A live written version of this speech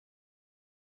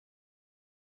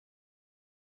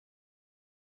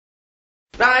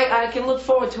I can look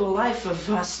forward to a life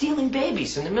of stealing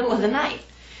babies in the middle of the night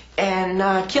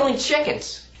and killing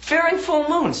chickens, fearing full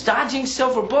moons, dodging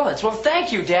silver bullets. Well,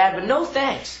 thank you, Dad, but no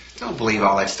thanks. Don't believe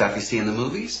all that stuff you see in the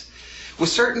movies. With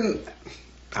certain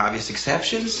obvious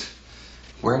exceptions,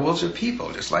 werewolves are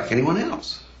people, just like anyone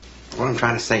else. What I'm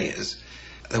trying to say is,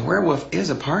 the werewolf is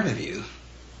a part of you,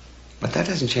 but that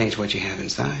doesn't change what you have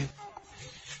inside.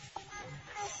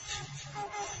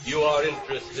 You are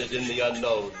interested in the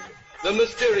unknown, the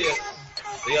mysterious,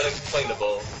 the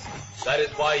unexplainable. That is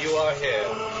why you are here.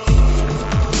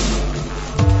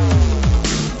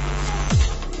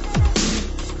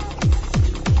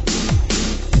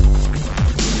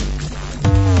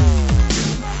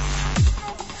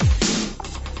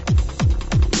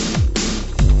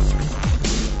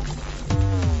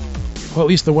 Well, at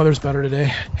least the weather's better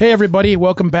today. Hey, everybody.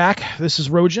 Welcome back. This is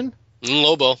Rojan.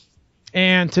 Lobo.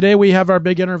 And today we have our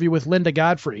big interview with Linda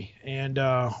Godfrey. And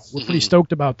we're pretty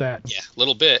stoked about that. Yeah, a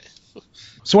little bit.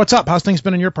 So what's up? How's things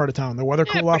been in your part of town? The weather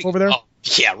cool off over there? Oh,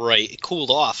 yeah, right. It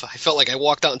cooled off. I felt like I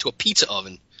walked out into a pizza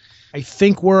oven. I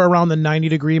think we're around the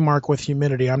 90-degree mark with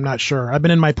humidity. I'm not sure. I've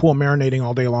been in my pool marinating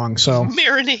all day long, so...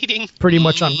 Marinating? Pretty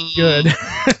much I'm good.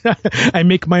 I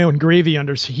make my own gravy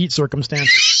under heat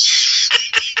circumstances.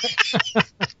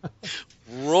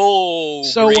 Roll.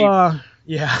 So,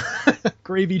 yeah,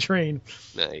 gravy train.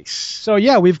 Nice. So,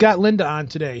 yeah, we've got Linda on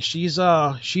today. She's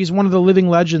one of the living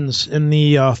legends in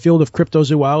the field of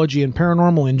cryptozoology and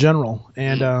paranormal in general.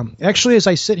 And actually, as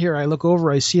I sit here, I look over,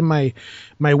 I see my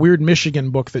Weird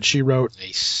Michigan book that she wrote.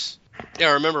 Nice. Yeah,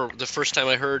 I remember the first time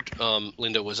I heard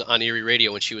Linda was on Erie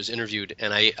Radio when she was interviewed,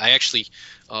 and I actually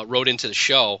wrote into the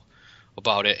show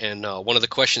about it, and one of the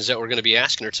questions that we're going to be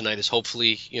asking her tonight is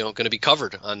hopefully going to be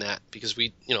covered on that, because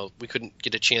we couldn't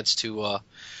get a chance to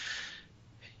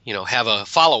have a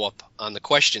follow-up on the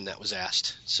question that was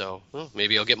asked. So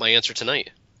maybe I'll get my answer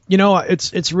tonight.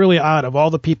 It's really odd. Of all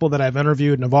the people that I've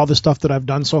interviewed and of all the stuff that I've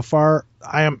done so far,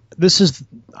 I'm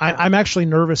actually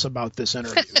nervous about this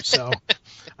interview. So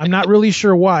I'm not really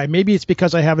sure why. Maybe it's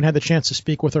because I haven't had the chance to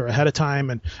speak with her ahead of time,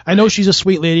 and I know she's a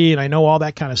sweet lady and I know all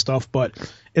that kind of stuff, but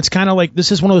it's kind of like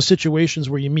this is one of those situations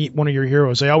where you meet one of your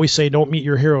heroes. I always say don't meet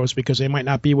your heroes because they might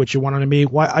not be what you want them to be.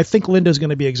 Well, I think Linda's going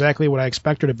to be exactly what I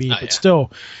expect her to be, but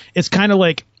still, it's kind of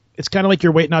like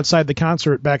you're waiting outside the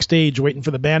concert backstage, waiting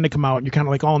for the band to come out, and you're kind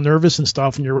of like all nervous and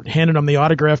stuff, and you're handing them the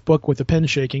autograph book with the pen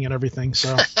shaking and everything.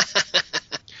 So,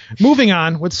 moving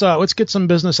on, let's get some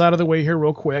business out of the way here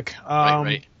real quick.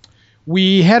 Right.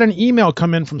 We had an email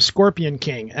come in from Scorpion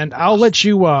King, and I'll let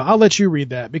you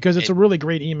read that because it's a really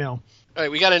great email. All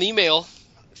right, we got an email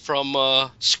from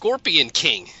Scorpion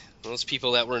King, those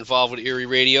people that were involved with Erie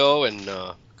Radio and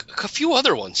a few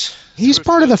other ones. He's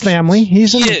part of the family.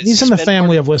 He's in the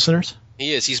family of listeners.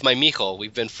 He is. He's my Mijo.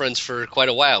 We've been friends for quite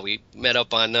a while. We met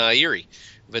up on Erie.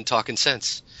 We've been talking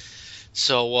since.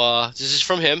 So this is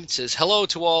from him. It says, hello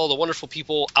to all the wonderful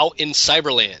people out in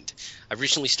Cyberland. I've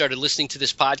recently started listening to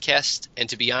this podcast, and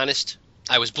to be honest,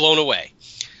 I was blown away.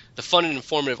 The fun and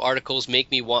informative articles make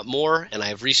me want more, and I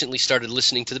have recently started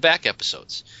listening to the back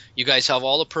episodes. You guys have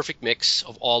all the perfect mix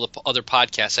of all the other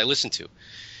podcasts I listen to.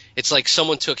 It's like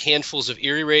someone took handfuls of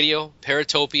Erie Radio,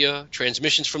 Paratopia,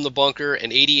 Transmissions from the Bunker,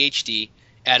 and ADHD,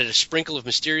 added a sprinkle of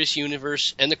Mysterious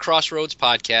Universe and the Crossroads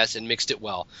podcast, and mixed it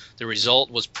well. The result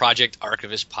was Project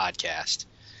Archivist Podcast.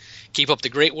 Keep up the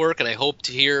great work, and I hope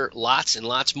to hear lots and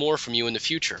lots more from you in the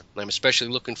future. I'm especially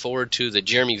looking forward to the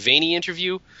Jeremy Vaney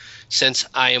interview, since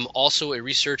I am also a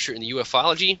researcher in the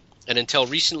ufology, and until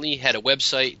recently had a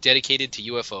website dedicated to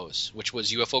UFOs, which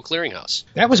was UFO Clearinghouse.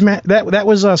 That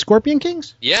was Scorpion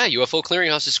Kings? Yeah, UFO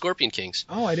Clearinghouse is Scorpion Kings.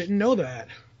 Oh, I didn't know that.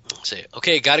 Say,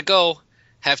 okay, gotta go.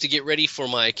 Have to get ready for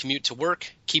my commute to work.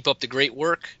 Keep up the great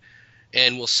work.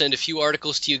 And we'll send a few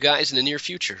articles to you guys in the near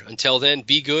future. Until then,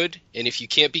 be good, and if you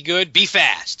can't be good, be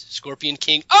fast. Scorpion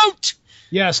King out!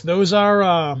 Yes, those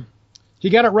are, he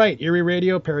got it right. Erie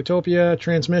Radio, Paratopia,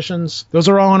 Transmissions. Those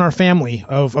are all in our family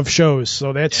of shows.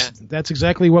 So that's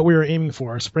exactly what we were aiming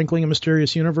for. Sprinkling a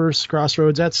Mysterious Universe,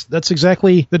 Crossroads. That's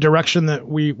exactly the direction that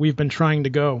we've been trying to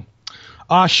go.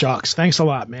 Aw, shucks. Thanks a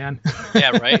lot, man.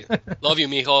 Yeah, right. Love you,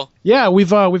 mijo. Yeah, we've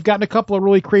gotten a couple of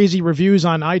really crazy reviews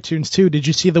on iTunes, too. Did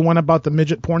you see the one about the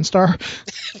midget porn star?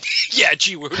 Yeah,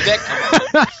 gee, where did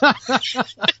that come from?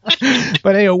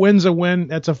 But hey, a win's a win.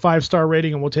 That's a 5-star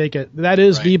rating, and we'll take it. That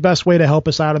is the best way to help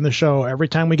us out on the show. Every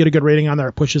time we get a good rating on there,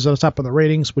 it pushes us up on the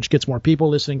ratings, which gets more people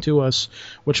listening to us,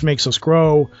 which makes us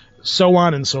grow, so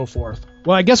on and so forth.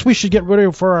 Well, I guess we should get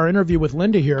ready for our interview with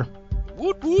Linda here.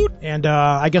 Woot woot. And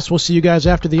I guess we'll see you guys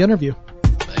after the interview.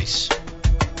 Nice.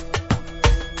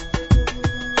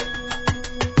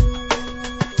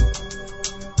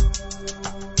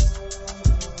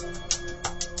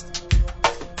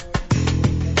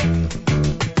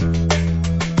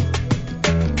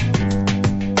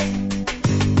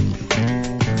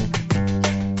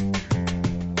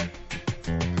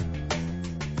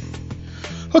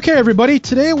 Okay, everybody.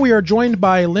 Today we are joined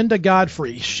by Linda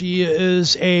Godfrey. She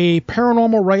is a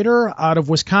paranormal writer out of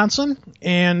Wisconsin,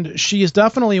 and she is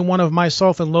definitely one of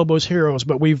myself and Lobo's heroes.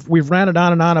 But we've ranted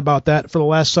on and on about that for the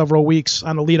last several weeks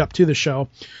on the lead up to the show,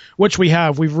 which we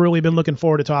have. We've really been looking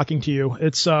forward to talking to you.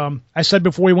 It's I said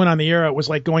before we went on the air, it was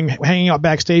like hanging out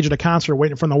backstage at a concert,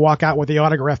 waiting for them to walk out with the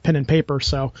autograph pen and paper.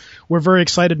 So we're very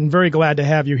excited and very glad to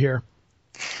have you here.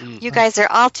 You guys are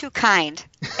all too kind,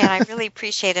 and I really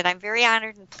appreciate it. I'm very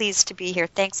honored and pleased to be here.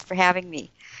 Thanks for having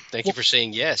me. Thank you for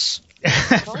saying yes.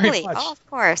 Totally. Oh, of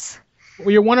course.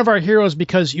 Well, you're one of our heroes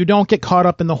because you don't get caught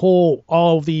up in the whole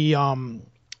all of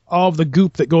the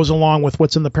goop that goes along with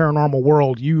what's in the paranormal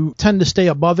world. You tend to stay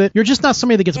above it. You're just not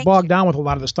somebody that gets bogged down with a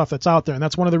lot of the stuff that's out there, and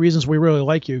that's one of the reasons we really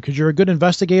like you, because you're a good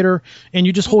investigator and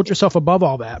you just hold yourself above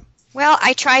all that. Well,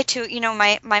 I try to. You know,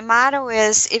 my motto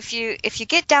is if you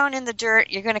get down in the dirt,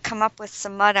 you're going to come up with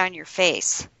some mud on your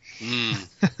face.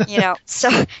 You know, so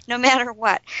no matter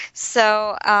what.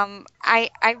 So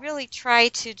I really try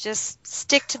to just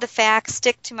stick to the facts,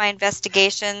 stick to my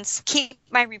investigations, keep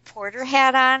my reporter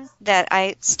hat on that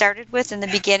I started with in the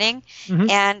beginning,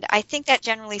 and I think that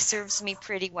generally serves me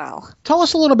pretty well. Tell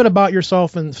us a little bit about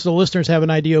yourself, and so listeners have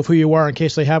an idea of who you are in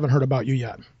case they haven't heard about you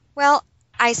yet. Well,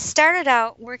 I started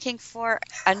out working for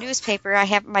a newspaper. I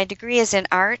have my degree is in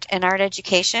art and art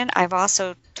education. I've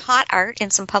also taught art in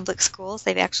some public schools.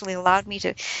 They've actually allowed me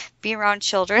to be around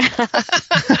children.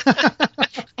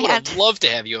 I'd love to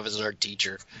have you as an art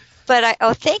teacher. But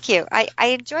thank you. I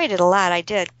enjoyed it a lot. I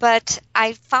did. But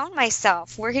I found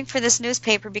myself working for this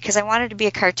newspaper because I wanted to be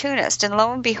a cartoonist. And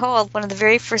lo and behold, one of the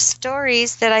very first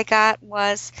stories that I got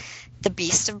was The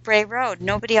Beast of Bray Road.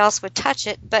 Nobody else would touch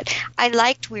it, but I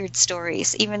liked weird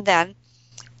stories even then.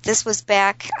 This was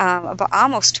back about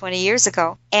almost 20 years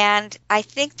ago. And I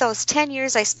think those 10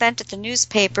 years I spent at the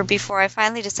newspaper before I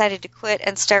finally decided to quit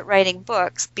and start writing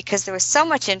books, because there was so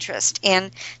much interest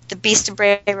in The Beast of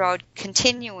Bray Road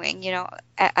continuing, you know,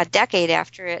 a decade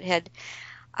after it had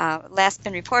last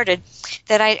been reported,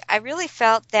 that I really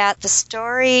felt that the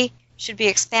story should be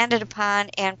expanded upon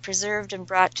and preserved and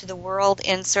brought to the world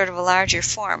in sort of a larger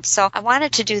form. So I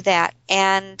wanted to do that.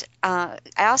 And I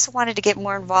also wanted to get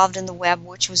more involved in the web,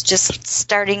 which was just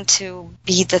starting to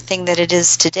be the thing that it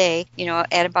is today, you know,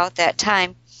 at about that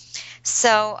time.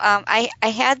 So I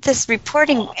had this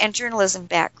reporting and journalism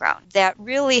background that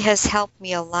really has helped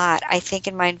me a lot, I think,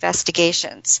 in my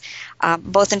investigations,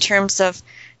 both in terms of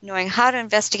knowing how to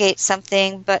investigate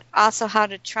something, but also how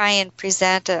to try and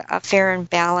present a fair and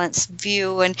balanced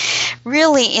view. And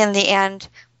really, in the end,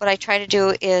 what I try to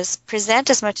do is present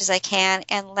as much as I can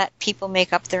and let people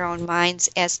make up their own minds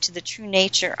as to the true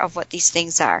nature of what these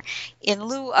things are, in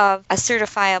lieu of a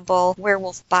certifiable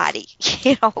werewolf body,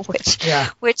 you know,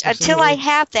 which until I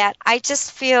have that, I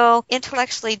just feel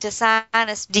intellectually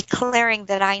dishonest declaring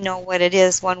that I know what it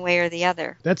is one way or the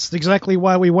other. That's exactly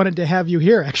why we wanted to have you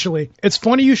here, actually. It's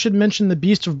funny you should mention The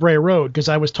Beast of Bray Road, because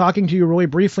I was talking to you really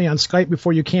briefly on Skype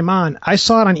before you came on. I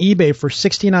saw it on eBay for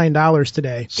 $69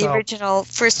 today. The original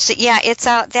first, yeah, it's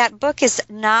out. That book is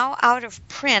now out of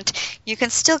print. You can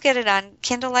still get it on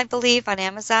Kindle, I believe, on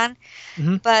Amazon.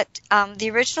 But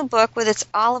the original book with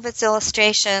all of its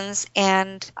illustrations,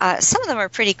 and some of them are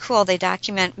pretty cool. They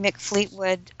document Mick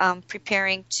Fleetwood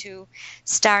preparing to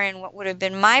star in what would have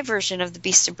been my version of The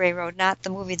Beast of Bray Road, not the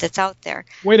movie that's out there.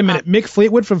 Wait a minute, Mick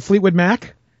Fleetwood from Fleetwood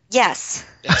Mac? Yes.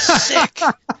 That's sick.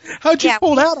 How'd you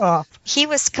pull that off? He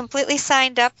was completely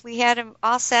signed up. We had him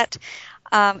all set,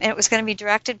 and it was going to be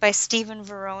directed by Stephen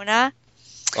Verona.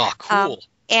 Oh, cool.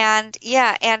 And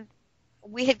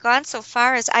we had gone so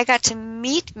far as I got to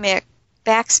meet Mick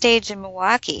backstage in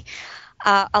Milwaukee,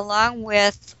 along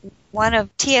with one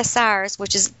of TSR's,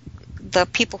 which is the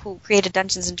people who created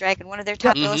Dungeons and Dragons, one of their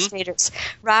top illustrators.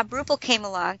 Rob Ruppel came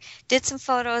along, did some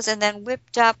photos, and then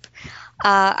whipped up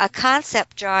a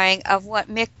concept drawing of what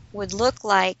Mick would look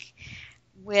like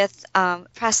with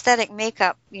prosthetic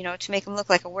makeup, you know, to make him look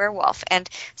like a werewolf. And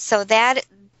so that,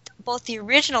 both the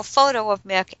original photo of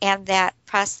Mick and that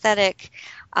prosthetic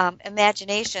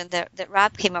imagination that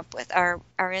Rob came up with are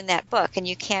in that book, and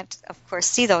you can't, of course,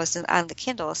 see those on the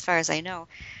Kindle as far as I know.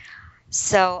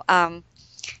 So,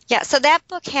 so that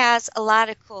book has a lot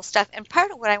of cool stuff, and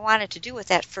part of what I wanted to do with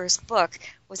that first book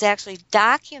was actually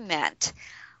document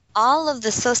all of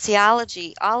the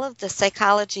sociology, all of the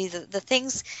psychology, the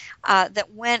things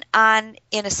that went on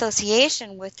in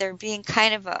association with there being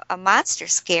kind of a monster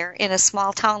scare in a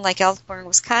small town like Elkhorn,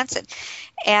 Wisconsin.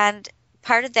 And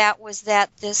part of that was that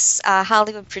this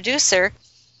Hollywood producer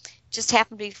just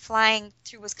happened to be flying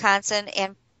through Wisconsin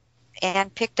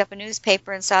and picked up a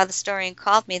newspaper and saw the story and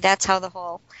called me. That's how the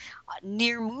whole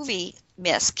near movie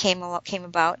myths came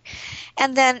about.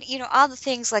 And then, all the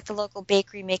things like the local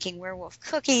bakery making werewolf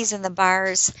cookies in the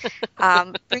bars,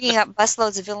 bringing up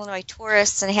busloads of Illinois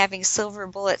tourists and having silver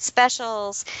bullet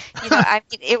specials.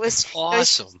 It was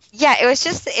awesome.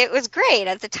 It was great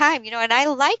at the time, and I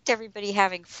liked everybody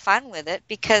having fun with it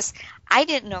because I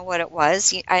didn't know what it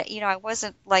was. I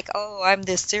wasn't like, oh, I'm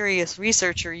this serious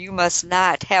researcher. You must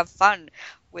not have fun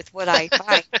with what I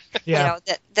find. Yeah.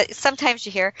 That sometimes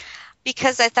you hear,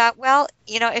 because I thought, well,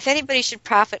 if anybody should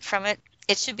profit from it,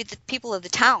 it should be the people of the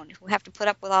town who have to put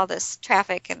up with all this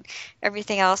traffic and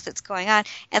everything else that's going on.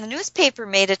 And the newspaper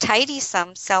made a tidy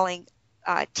sum selling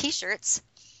T-shirts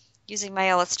using my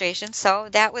illustration, so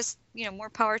that was, more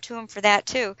power to them for that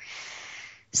too.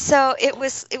 So it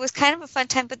was kind of a fun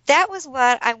time, but that was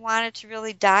what I wanted to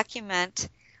really document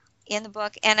in the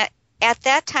book. And at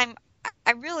that time,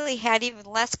 I really had even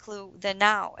less clue than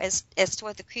now as to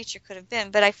what the creature could have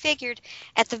been. But I figured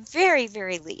at the very,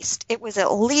 very least, it was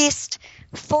at least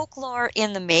folklore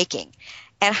in the making.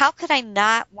 And how could I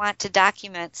not want to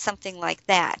document something like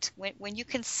that? When you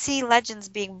can see legends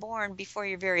being born before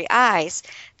your very eyes,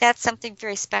 that's something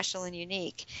very special and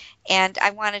unique. And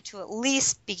I wanted to at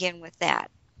least begin with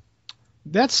that.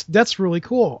 That's really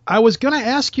cool. I was going to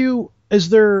ask you,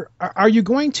 are you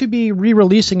going to be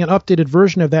re-releasing an updated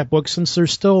version of that book, since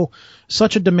there's still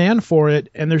such a demand for it,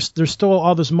 and there's still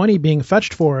all this money being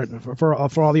fetched for it for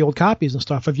all the old copies and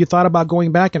stuff? Have you thought about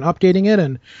going back and updating it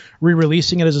and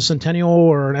re-releasing it as a centennial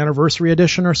or an anniversary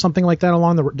edition or something like that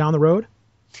down the road?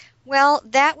 Well,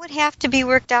 that would have to be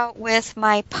worked out with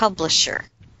my publisher.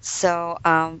 So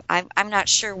I'm not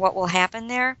sure what will happen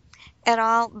there at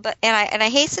all, but I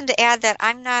hasten to add that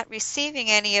I'm not receiving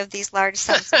any of these large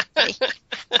sums of money.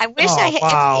 I wish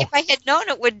if I had known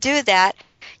it would do that,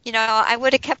 I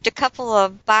would have kept a couple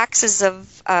of boxes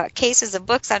of cases of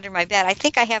books under my bed. I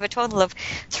think I have a total of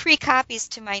 3 copies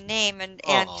to my name and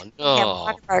have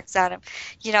watermarks on them.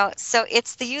 So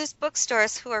it's the used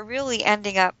bookstores who are really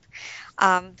ending up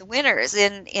the winners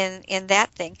in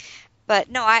that thing. But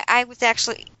no, I was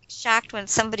actually shocked when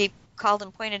somebody called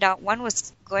and pointed out one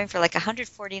was going for like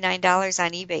 $149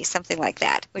 on eBay, something like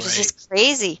that, which is just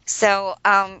crazy. So,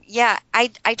 I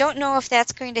don't know if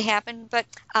that's going to happen, but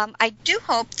I do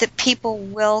hope that people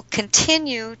will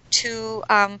continue to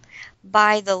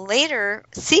buy the later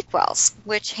sequels,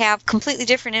 which have completely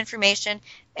different information,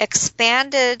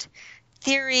 expanded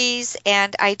theories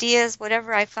and ideas,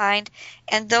 whatever I find.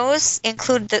 And those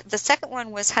include the second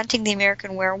one was Hunting the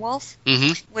American Werewolf,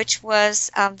 which was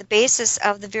the basis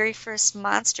of the very first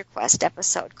Monster Quest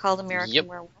episode called American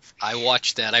Werewolf. I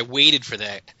watched that. I waited for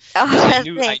that. Oh, I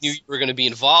knew you were going to be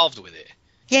involved with it.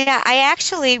 Yeah, I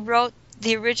actually wrote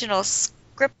the original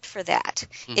script for that.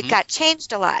 It got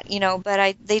changed a lot,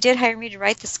 but they did hire me to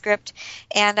write the script,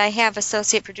 and I have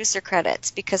associate producer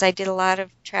credits because I did a lot of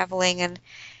traveling and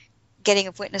getting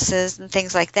of witnesses and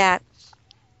things like that.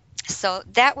 So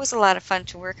that was a lot of fun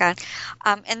to work on.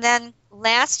 And then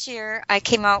last year I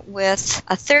came out with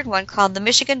a third one called The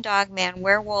Michigan Dogman,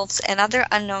 Werewolves and Other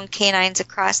Unknown Canines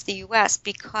Across the U.S.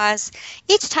 because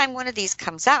each time one of these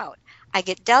comes out, I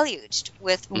get deluged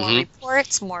with more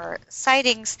reports, more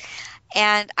sightings,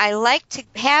 and I like to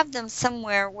have them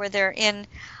somewhere where they're in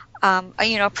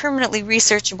a permanently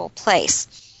researchable place.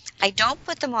 I don't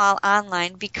put them all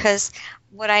online because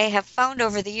what I have found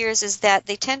over the years is that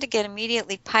they tend to get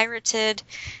immediately pirated.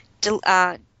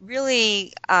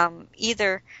 Really,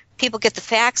 either people get the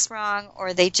facts wrong,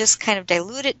 or they just kind of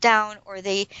dilute it down, or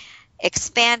they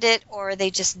expand it, or they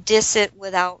just diss it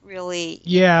without really,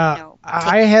 taking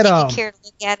care to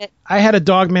look at it. I had a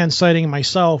dogman sighting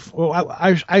myself. Well,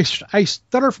 I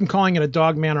stutter from calling it a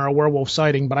dogman or a werewolf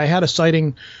sighting, but I had a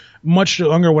sighting much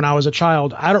younger when I was a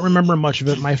child. I don't remember much of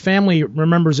it. My family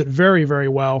remembers it very, very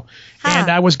well.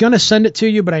 And I was going to send it to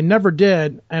you, but I never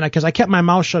did. And because I kept my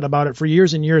mouth shut about it for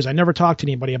years and years. I never talked to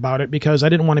anybody about it because I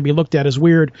didn't want to be looked at as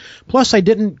weird. Plus, I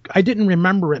didn't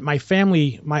remember it. My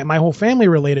family, my whole family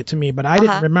related to me, but I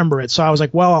didn't remember it. So I was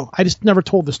like, well, I just never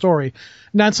told the story.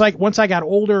 And that's like once I got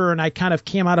older and I kind of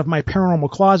came out of my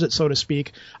paranormal closet, so to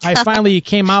speak, I finally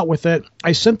came out with it.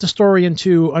 I sent the story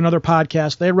into another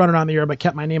podcast. They run it on the air, but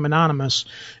kept my name anonymous.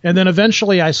 And then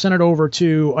eventually I sent it over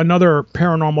to another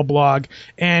paranormal blog,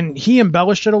 and he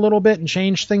embellished it a little bit and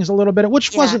changed things a little bit,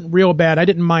 which wasn't real bad. I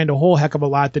didn't mind a whole heck of a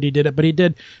lot that he did it, but he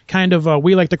did kind of,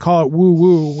 we like to call it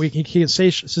woo-woo. He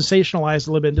sensationalized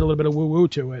a little bit, did a little bit of woo-woo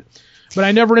to it. But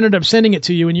I never ended up sending it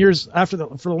to you. And years after,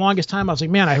 for the longest time, I was like,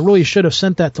 man, I really should have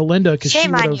sent that to Linda because she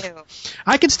would have. Shame on you.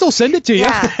 I can still send it to you.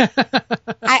 Yeah,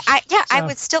 I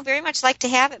would still very much like to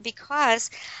have it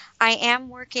because I am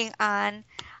working on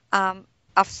a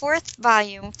 4th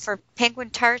volume for Penguin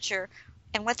Tarcher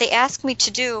And what they asked me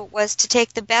to do was to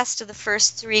take the best of the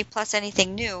first 3 plus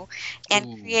anything new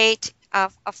and create a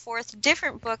 4th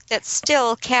different book that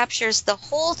still captures the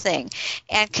whole thing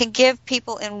and can give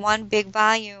people in one big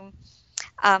volume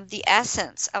the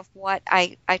essence of what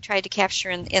I tried to capture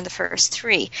in the first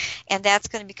 3. And that's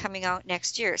going to be coming out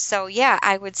next year. So, yeah,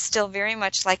 I would still very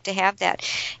much like to have that.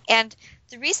 And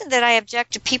the reason that I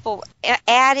object to people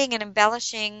adding and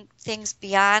embellishing things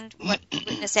beyond what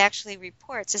witness actually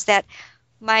reports is that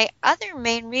my other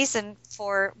main reason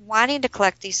for wanting to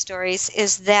collect these stories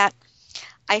is that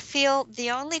I feel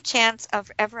the only chance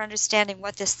of ever understanding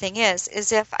what this thing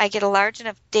is if I get a large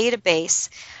enough database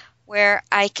where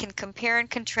I can compare and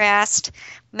contrast,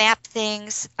 map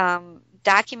things,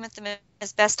 document them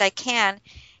as best I can,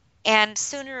 and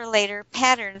sooner or later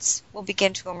patterns will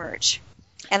begin to emerge.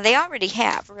 And they already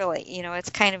have, really. It's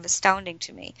kind of astounding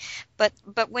to me. But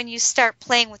when you start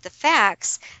playing with the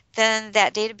facts, then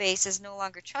that database is no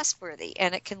longer trustworthy,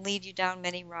 and it can lead you down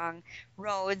many wrong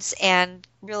roads and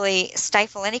really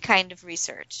stifle any kind of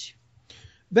research.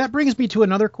 That brings me to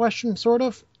another question, sort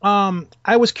of.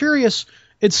 I was curious.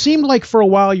 It seemed like for a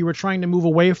while you were trying to move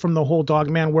away from the whole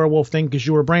Dogman werewolf thing because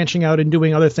you were branching out and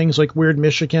doing other things like Weird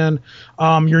Michigan,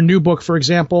 your new book, for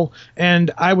example. And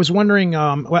I was wondering,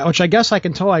 which I guess I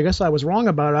can tell, I guess I was wrong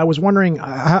about it. I was wondering,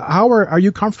 how are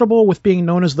you comfortable with being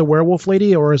known as the werewolf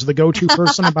lady or as the go-to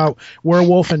person about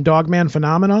werewolf and Dogman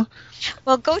phenomena?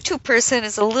 Well, go-to person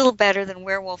is a little better than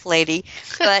werewolf lady,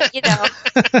 but,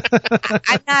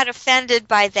 I'm not offended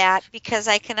by that because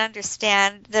I can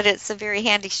understand that it's a very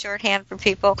handy shorthand for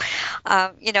people,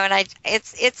 and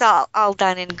it's all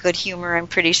done in good humor, I'm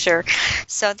pretty sure,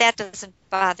 so that doesn't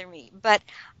bother me. But,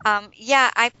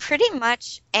 I pretty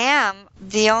much am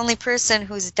the only person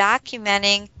who's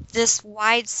documenting this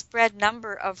widespread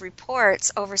number of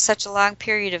reports over such a long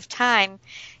period of time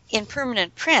in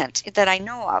permanent print that I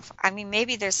know of. I mean,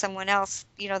 maybe there's someone else,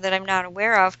 that I'm not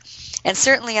aware of, and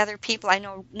certainly other people. I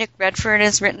know Nick Redfern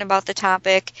has written about the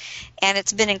topic, and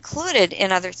it's been included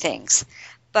in other things.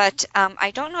 But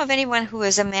I don't know of anyone who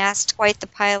has amassed quite the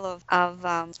pile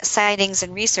of sightings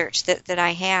and research that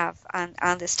I have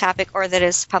on this topic, or that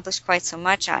has published quite so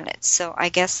much on it. So I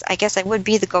guess I would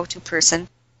be the go-to person.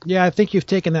 Yeah, I think you've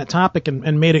taken that topic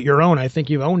and made it your own. I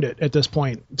think you've owned it at this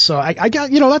point. So I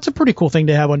got, that's a pretty cool thing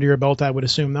to have under your belt, I would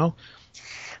assume, though.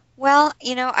 Well,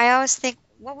 I always think,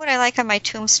 what would I like on my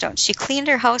tombstone? She cleaned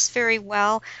her house very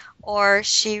well, or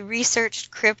she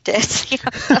researched cryptids.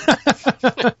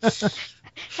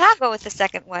 I'll go with the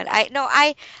second one.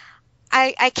 I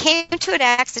came to it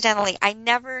accidentally. I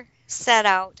never set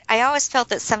out. I always felt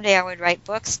that someday I would write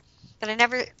books, but I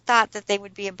never thought that they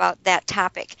would be about that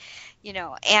topic.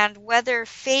 And whether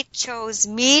fate chose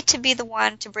me to be the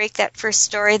one to break that first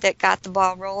story that got the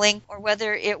ball rolling, or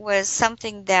whether it was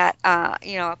something that,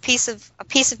 a piece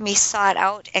of me sought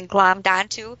out and glommed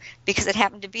onto because it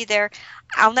happened to be there,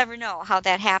 I'll never know how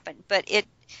that happened. But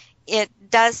it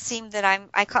does seem that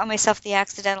I call myself the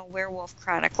accidental werewolf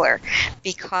chronicler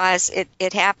because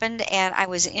it happened and I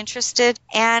was interested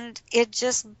and it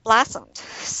just blossomed.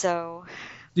 So.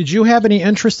 Did you have any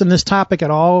interest in this topic at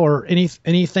all, or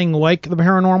anything like the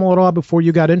paranormal at all before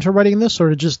you got into writing this, or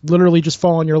did it just literally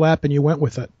fall on your lap and you went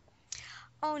with it?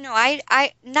 Oh no,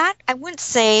 I wouldn't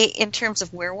say in terms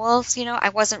of werewolves. I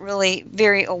wasn't really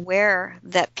very aware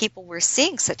that people were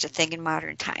seeing such a thing in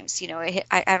modern times.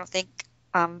 I don't think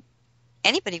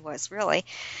anybody was really.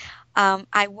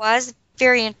 I was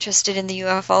very interested in the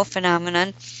UFO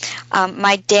phenomenon.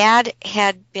 My dad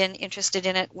had been interested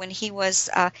in it when he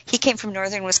came from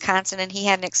northern Wisconsin, and he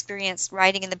had an experience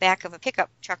riding in the back of a pickup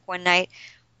truck one night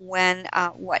when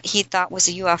what he thought was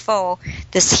a UFO,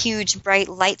 this huge bright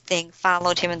light thing,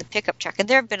 followed him in the pickup truck. And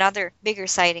there have been other bigger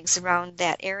sightings around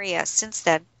that area since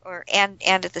then, and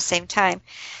at the same time.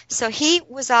 So he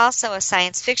was also a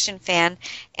science fiction fan,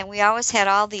 and we always had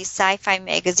all these sci-fi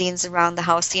magazines around the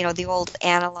house, the old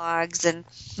analogs, and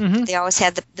they always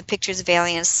had the pictures of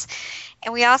aliens.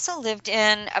 And we also lived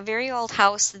in a very old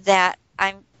house that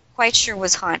I'm quite sure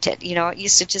was haunted. It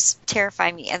used to just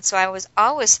terrify me. And so I was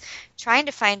always trying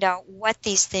to find out what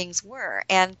these things were.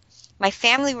 And my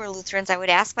family were Lutherans. I would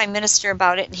ask my minister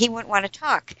about it, and he wouldn't want to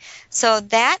talk. So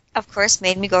that, of course,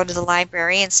 made me go to the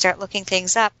library and start looking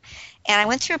things up. And I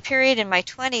went through a period in my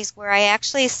 20s where I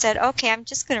actually said, okay, I'm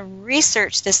just going to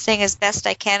research this thing as best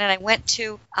I can. And I went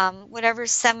to whatever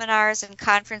seminars and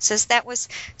conferences. That was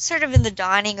sort of in the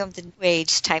dawning of the New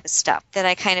Age type of stuff that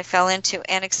I kind of fell into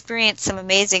and experienced some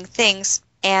amazing things,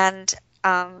 and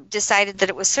decided that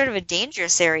it was sort of a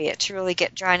dangerous area to really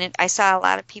get drawn in. I saw a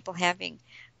lot of people having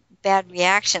bad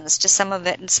reactions to some of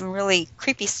it and some really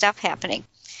creepy stuff happening.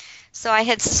 So I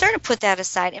had sort of put that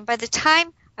aside. And by the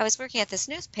time I was working at this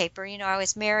newspaper, I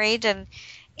was married and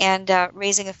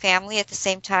raising a family at the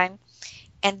same time.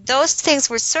 And those things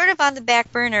were sort of on the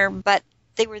back burner, but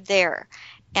they were there.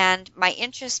 And my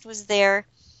interest was there.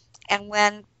 And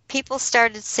when people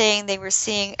started saying they were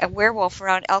seeing a werewolf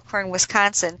around Elkhorn,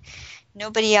 Wisconsin,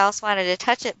 nobody else wanted to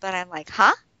touch it, but I'm like,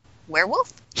 huh?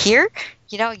 Werewolf? Here?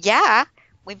 Yeah,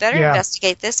 we better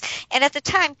investigate this. And at the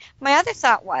time, my other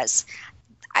thought was,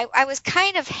 I was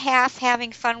kind of half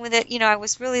having fun with it. I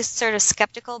was really sort of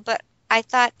skeptical, but I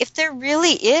thought if there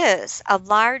really is a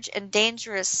large and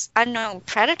dangerous unknown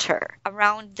predator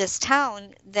around this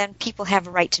town, then people have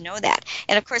a right to know that.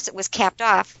 And of course it was capped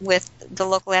off with the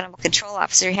local animal control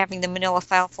officer having the manila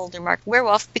file folder marked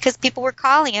werewolf because people were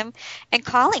calling him and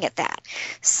calling it that.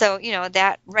 So,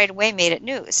 that right away made it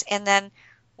news. And then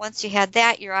once you had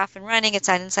that, you're off and running. It's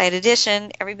on Inside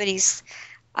Edition. Everybody's,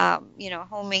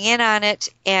 homing in on it.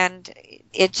 And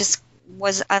it just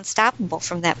was unstoppable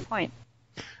from that point.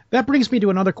 That brings me to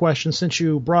another question, since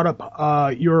you brought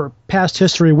up your past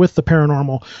history with the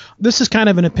paranormal. This is kind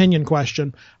of an opinion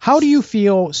question. How do you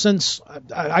feel, since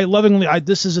I lovingly,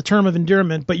 this is a term of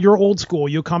endearment, but you're old school.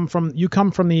 You come from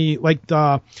the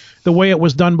way it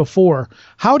was done before.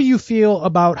 How do you feel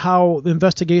about how the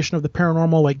investigation of the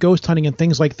paranormal, like ghost hunting and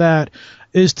things like that,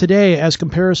 is today as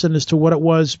comparison as to what it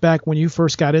was back when you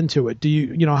first got into it?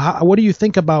 Do what do you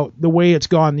think about the way it's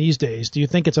gone these days? Do you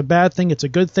think it's a bad thing? It's a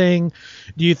good thing?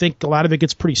 Do you think a lot of it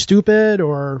gets pretty stupid,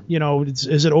 or,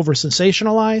 is it over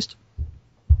sensationalized?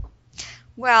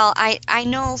 Well, I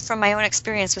know from my own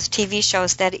experience with TV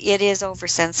shows that it is over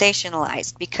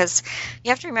sensationalized, because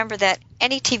you have to remember that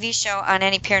any TV show on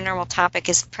any paranormal topic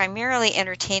is primarily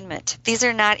entertainment. These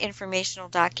are not informational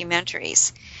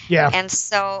documentaries. Yeah. And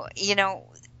so,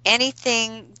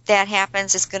 anything that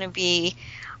happens is going to be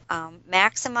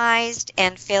maximized,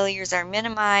 and failures are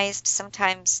minimized.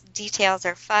 Sometimes details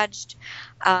are fudged.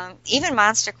 Even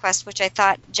Monster Quest, which I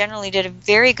thought generally did a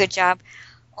very good job,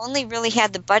 only really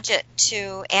had the budget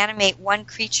to animate one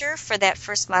creature for that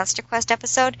first Monster Quest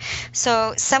episode.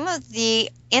 So some of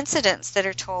the incidents that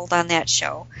are told on that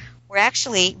show were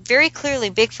actually very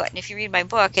clearly Bigfoot. And if you read my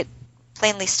book, it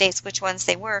plainly states which ones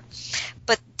they were.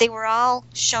 But they were all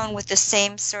shown with the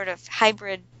same sort of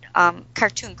hybrid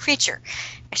cartoon creature.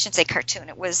 I shouldn't say cartoon.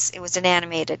 It was an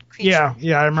animated creature.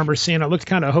 Yeah, I remember seeing it. It looked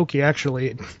kind of hokey,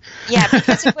 actually. Yeah,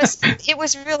 because it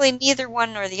was really neither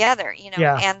one nor the other,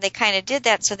 Yeah. And they kind of did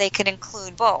that so they could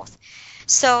include both.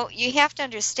 So you have to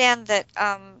understand that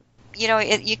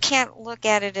you can't look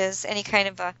at it as any kind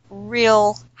of a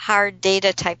real hard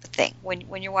data type of thing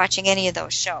when you're watching any of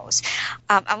those shows.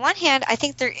 On one hand, I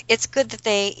think it's good that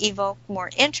they evoke more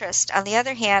interest. On the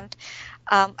other hand,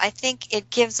 I think it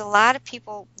gives a lot of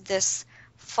people this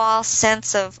false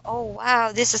sense of, oh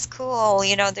wow, this is cool,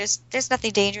 there's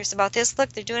nothing dangerous about this, look,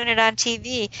 they're doing it on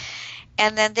TV,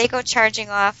 and then they go charging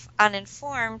off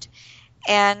uninformed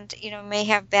and may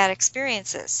have bad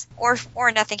experiences,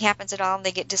 or nothing happens at all and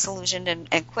they get disillusioned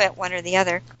and quit, one or the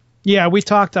other. Yeah, we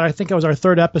talked, I think it was our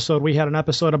third episode, we had an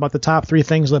episode about the top 3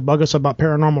 things that bug us about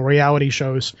paranormal reality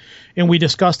shows, and we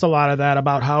discussed a lot of that,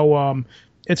 about how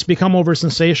it's become over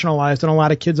sensationalized, and a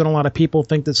lot of kids and a lot of people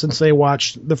think that since they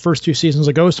watched the first 2 seasons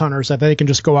of Ghost Hunters that they can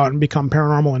just go out and become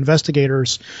paranormal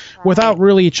investigators, right, without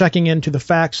really checking into the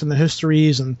facts and the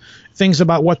histories and things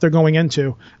about what they're going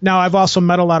into. Now, I've also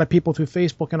met a lot of people through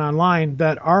Facebook and online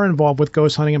that are involved with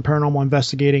ghost hunting and paranormal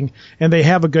investigating, and they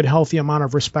have a good, healthy amount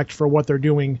of respect for what they're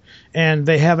doing, and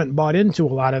they haven't bought into a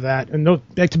lot of that. And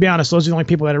to be honest, those are the only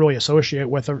people that I really associate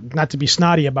with, or not to be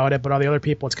snotty about it, but all the other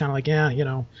people, it's kind of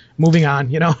like, moving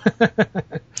on,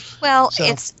 Well, so.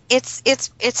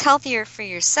 it's healthier for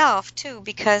yourself too,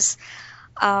 because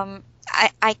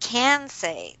I can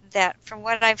say that from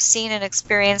what I've seen and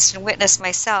experienced and witnessed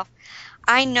myself,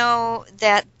 I know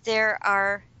that there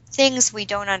are things we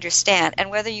don't understand, and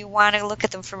whether you want to look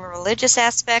at them from a religious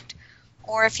aspect,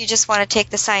 or if you just want to take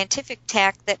the scientific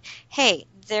tack that, hey,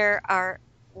 there are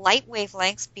light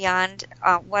wavelengths beyond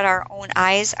what our own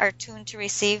eyes are tuned to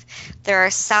receive. There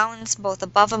are sounds both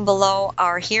above and below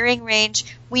our hearing range.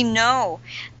 We know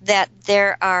that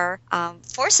there are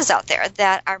forces out there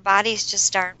that our bodies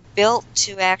just aren't built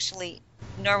to actually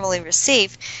normally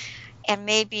receive, and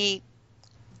maybe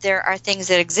there are things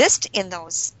that exist in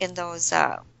those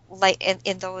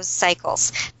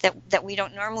cycles that we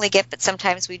don't normally get, but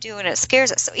sometimes we do, and it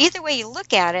scares us. So either way you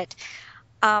look at it,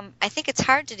 I think it's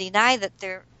hard to deny that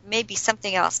there may be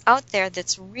something else out there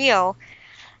that's real.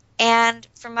 And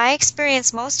from my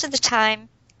experience, most of the time,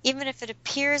 even if it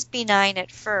appears benign at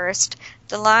first,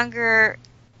 the longer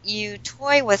you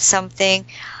toy with something,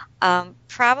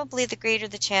 probably the greater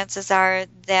the chances are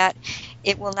that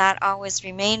it will not always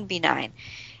remain benign.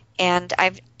 And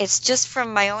it's just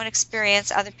from my own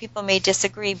experience. Other people may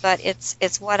disagree, but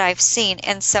it's what I've seen.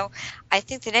 And so I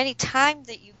think that any time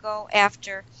that you go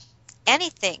after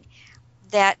anything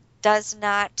that does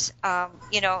not,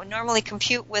 normally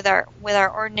compute with our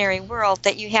ordinary world,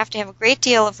 that you have to have a great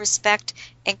deal of respect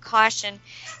and caution,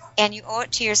 and you owe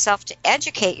it to yourself to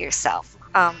educate yourself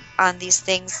on these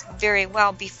things very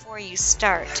well before you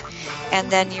start,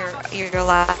 and then you're a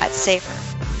lot safer.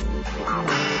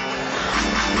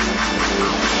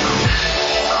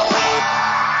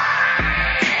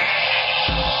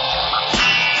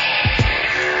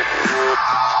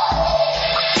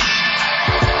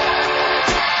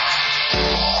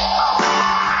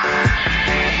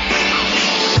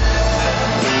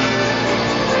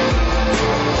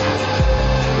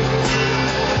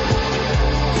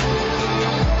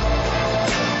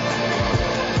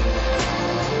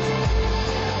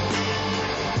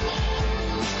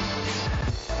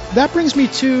 That brings me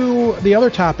to the other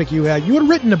topic you had. You had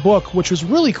written a book which was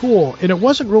really cool, and it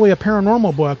wasn't really a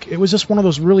paranormal book. It was just one of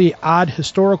those really odd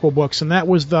historical books, and that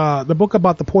was the book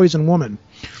about the poison woman.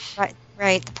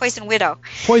 Right, the Poison Widow.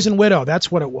 Poison Widow,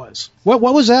 that's what it was. What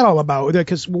was that all about?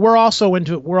 Because we're also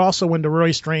into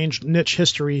really strange niche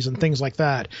histories and things like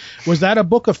that. Was that a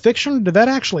book of fiction? Did that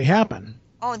actually happen?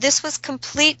 Oh, this was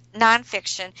complete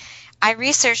nonfiction. I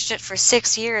researched it for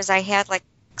 6 years. I had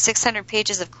 600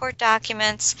 pages of court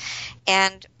documents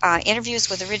and interviews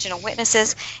with original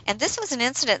witnesses. And this was an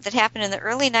incident that happened in the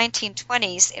early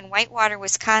 1920s in Whitewater,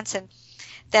 Wisconsin,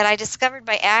 that I discovered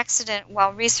by accident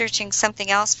while researching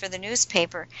something else for the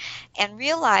newspaper, and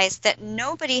realized that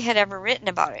nobody had ever written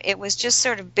about it. It was just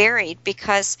sort of buried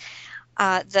because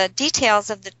the details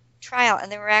of the trial,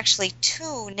 and there were actually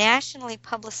 2 nationally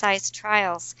publicized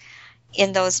trials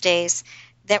in those days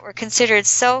that were considered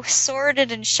so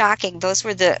sordid and shocking, those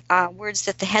were the words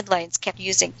that the headlines kept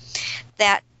using,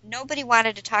 that nobody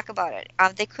wanted to talk about it.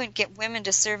 They couldn't get women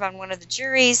to serve on one of the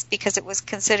juries because it was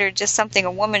considered just something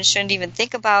a woman shouldn't even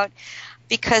think about,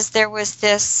 because there was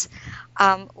this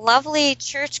lovely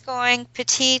church-going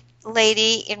petite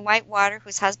lady in Whitewater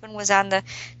whose husband was on the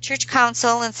church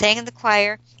council and sang in the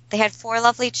choir. They had 4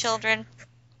 lovely children,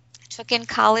 took in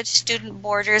college student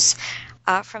boarders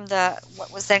from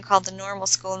what was then called the Normal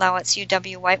School, now it's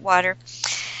UW Whitewater.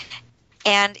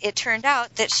 And it turned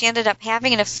out that she ended up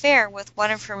having an affair with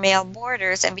one of her male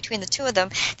boarders, and between the 2 of them,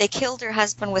 they killed her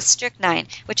husband with strychnine,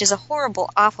 which is a horrible,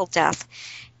 awful death.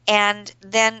 And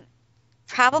then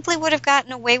probably would have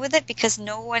gotten away with it because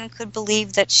no one could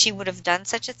believe that she would have done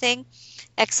such a thing,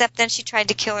 except then she tried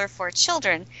to kill her 4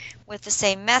 children with the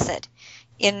same method.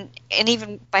 And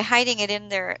even by hiding it in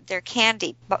their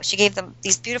candy. But she gave them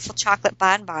these beautiful chocolate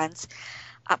bonbons,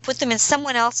 put them in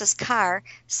someone else's car,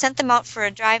 sent them out for a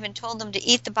drive, and told them to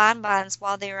eat the bonbons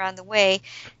while they were on the way,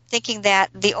 thinking that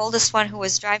the oldest one who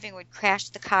was driving would crash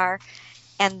the car,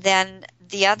 and then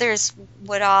the others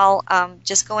would all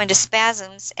just go into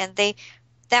spasms, and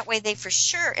that way they for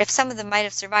sure, if some of them might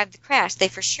have survived the crash, they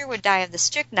for sure would die of the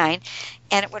strychnine,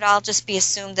 and it would all just be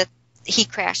assumed that he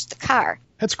crashed the car.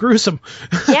 That's gruesome.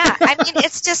 Yeah, I mean,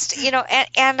 it's just,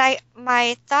 and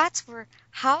my thoughts were,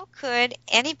 how could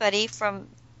anybody from,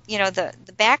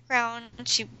 the background,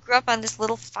 she grew up on this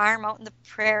little farm out in the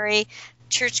prairie,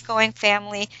 church-going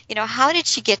family, how did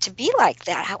she get to be like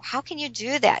that? How can you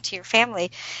do that to your family?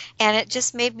 And it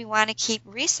just made me want to keep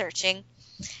researching.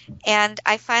 And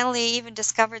I finally even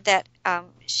discovered that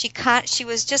she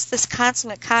was just this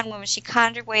consummate con woman. She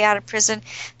conned her way out of prison.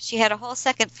 She had a whole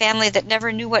second family that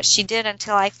never knew what she did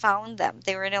until I found them.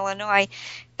 They were in Illinois,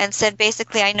 and said,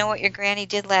 basically, I know what your granny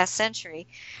did last century.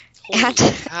 And,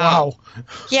 wow.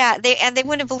 Yeah, they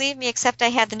wouldn't believe me, except I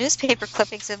had the newspaper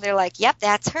clippings, and they're like, yep,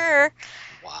 that's her.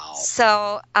 Wow.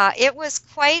 So it was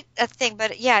quite a thing,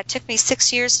 but yeah, it took me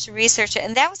 6 years to research it,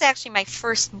 and that was actually my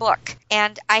first book.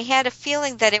 And I had a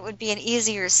feeling that it would be an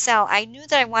easier sell. I knew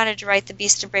that I wanted to write The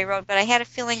Beast of Bray Road, but I had a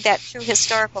feeling that true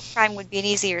historical crime would be an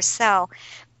easier sell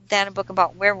than a book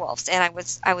about werewolves, and I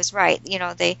was right.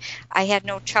 I had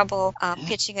no trouble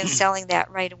pitching and selling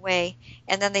that right away.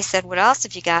 And then they said, "What else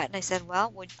have you got?" And I said,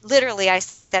 "Well,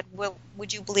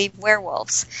 would you believe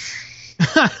werewolves?"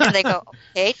 And they go,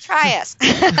 "Okay, try us."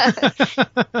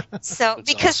 So,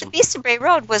 That's because awesome. The Beast of Bray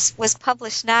Road was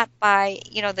published not by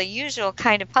the usual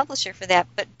kind of publisher for that,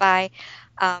 but by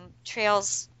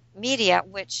Trails Media,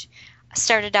 which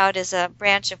started out as a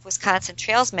branch of Wisconsin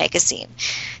Trails magazine.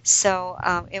 So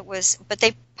but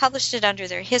they published it under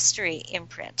their history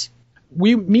imprint.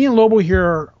 me and Lobo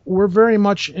here, we're very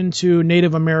much into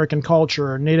Native American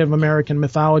culture, Native American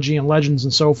mythology and legends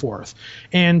and so forth.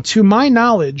 And to my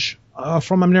knowledge,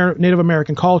 from Native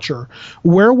American culture,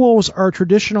 werewolves are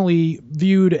traditionally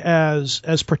viewed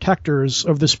as protectors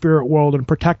of the spirit world and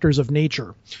protectors of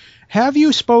nature. Have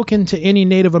you spoken to any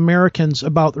Native Americans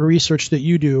about the research that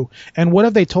you do, and what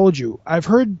have they told you? I've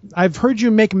heard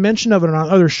you make mention of it on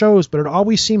other shows, but it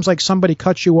always seems like somebody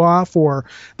cuts you off, or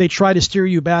they try to steer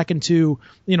you back into,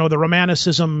 the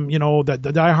romanticism,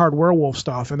 the diehard werewolf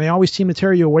stuff, and they always seem to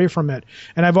tear you away from it.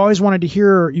 And I've always wanted to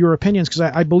hear your opinions, because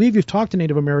I believe you've talked to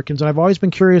Native Americans, and I've always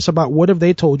been curious about what have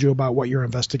they told you about what you're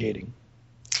investigating.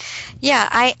 Yeah,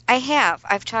 I have.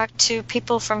 I've talked to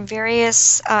people from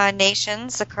various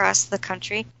nations across the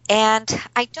country, and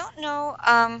I don't know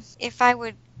if I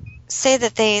would say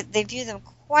that they view them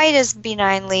quite as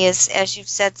benignly as you've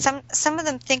said. Some of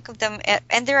them think of them,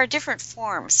 and there are different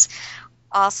forms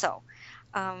also.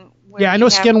 Yeah, I know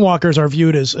skinwalkers are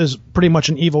viewed as pretty much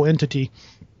an evil entity.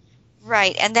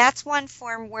 Right, and that's one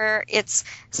form where it's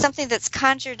something that's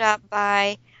conjured up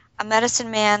by a medicine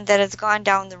man that has gone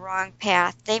down the wrong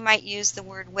path. They might use the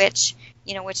word witch,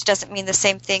 which doesn't mean the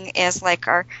same thing as like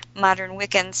our modern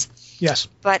Wiccans. Yes.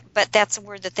 But that's a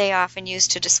word that they often use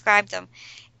to describe them.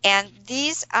 And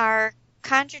these are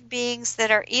conjured beings that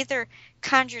are either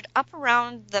conjured up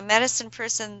around the medicine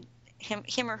person,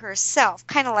 him or herself,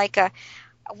 kind of like a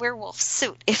werewolf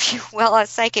suit, if you will, a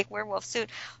psychic werewolf suit,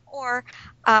 or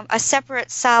a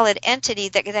separate solid entity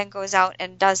that then goes out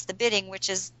and does the bidding, which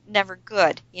is never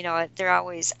good. They're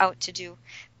always out to do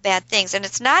bad things. And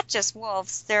it's not just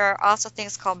wolves. There are also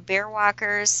things called bear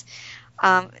walkers.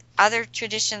 Other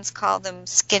traditions call them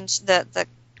the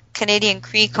Canadian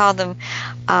Cree call them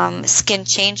skin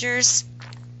changers.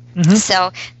 Mm-hmm.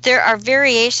 So there are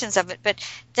variations of it, but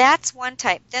that's one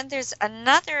type. Then there's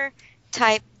another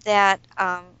type that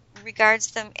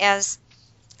regards them as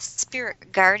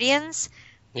spirit guardians,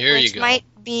 which might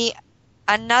be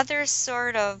another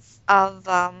sort of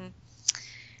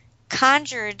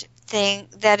conjured thing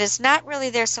that is not really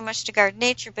there so much to guard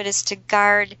nature, but is to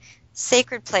guard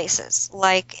sacred places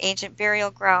like ancient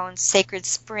burial grounds, sacred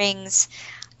springs,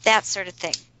 that sort of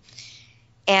thing.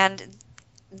 And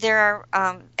there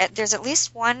are there's at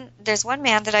least one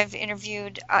man that I've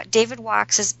interviewed, David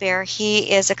Wachs's bear.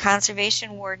 He is a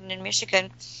conservation warden in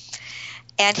Michigan,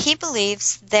 and he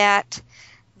believes that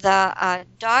the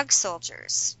dog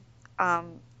soldiers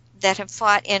that have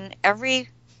fought in every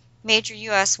major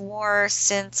U.S. war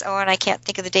since, and I can't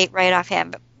think of the date right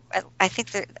offhand, but I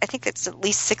think it's at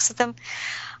least 6 of them.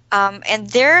 And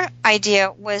their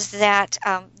idea was that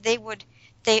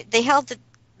they held the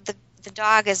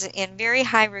dog as in very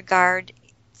high regard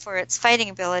for its fighting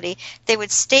ability. They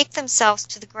would stake themselves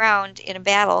to the ground in a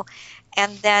battle,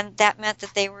 and then that meant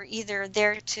that they were either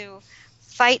there to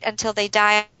fight until they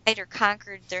died or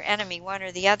conquered their enemy, one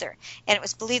or the other. And it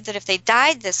was believed that if they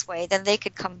died this way, then they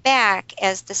could come back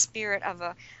as the spirit of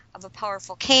a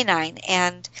powerful canine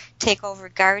and take over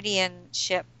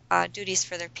guardianship duties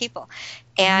for their people.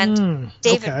 And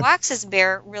David Wachs's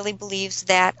bear really believes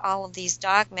that all of these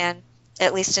dogmen,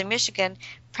 at least in Michigan,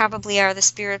 probably are the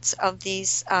spirits of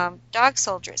these dog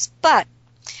soldiers. But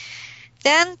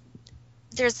then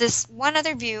there's this one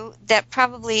other view that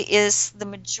probably is the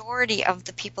majority of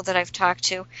the people that I've talked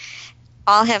to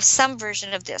all have some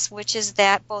version of this, which is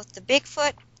that both the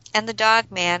Bigfoot and the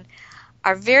Dogman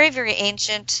are very, very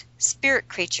ancient spirit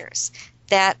creatures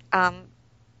that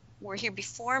were here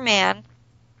before man.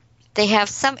 They have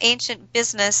some ancient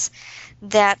business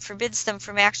that forbids them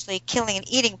from actually killing and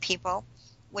eating people,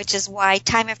 which is why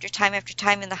time after time after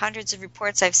time in the hundreds of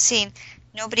reports I've seen,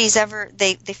 nobody's ever,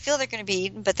 they feel they're going to be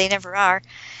eaten, but they never are.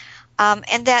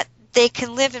 And that they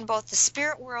can live in both the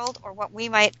spirit world, or what we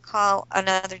might call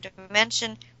another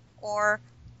dimension, or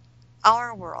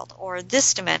our world, or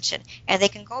this dimension. And they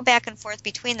can go back and forth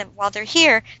between them. While they're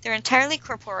here, they're entirely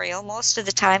corporeal most of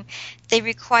the time. They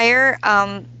require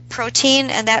protein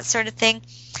and that sort of thing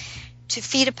to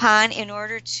feed upon in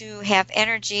order to have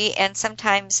energy, and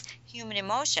sometimes human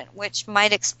emotion, which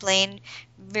might explain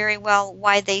very well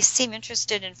why they seem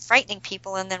interested in frightening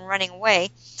people and then running away,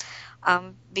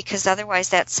 because otherwise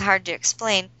that's hard to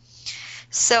explain.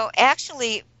 So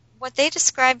actually what they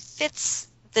describe fits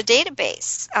the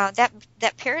database.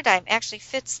 That paradigm actually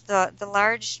fits the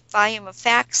large volume of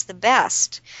facts the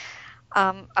best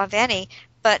of any,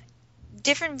 but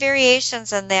different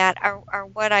variations on that are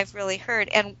what I've really heard.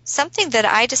 And something that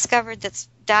I discovered that's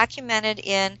documented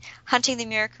in Hunting the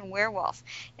American Werewolf,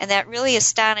 and that really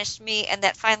astonished me, and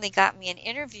that finally got me an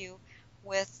interview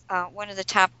with one of the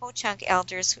top Ho-Chunk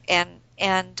elders and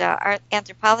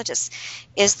anthropologists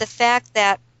is the fact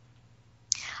that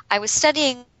I was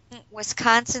studying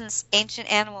Wisconsin's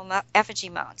ancient animal effigy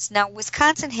mounds. Now,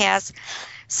 Wisconsin has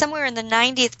somewhere in the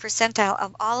 90th percentile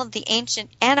of all of the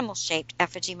ancient animal-shaped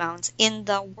effigy mounds in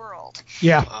the world.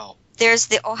 Yeah. Wow. There's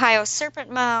the Ohio Serpent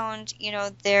Mound,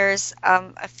 there's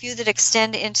a few that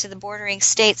extend into the bordering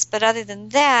states, but other than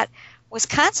that,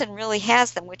 Wisconsin really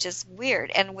has them, which is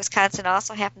weird. And Wisconsin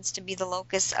also happens to be the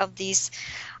locus of these.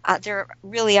 There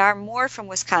really are more from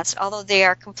Wisconsin, although they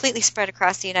are completely spread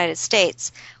across the United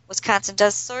States. Wisconsin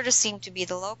does sort of seem to be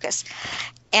the locus.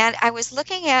 And I was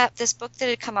looking at this book that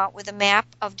had come out with a map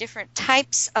of different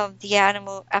types of the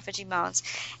animal effigy mounds.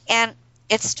 And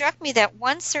it struck me that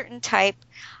one certain type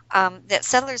that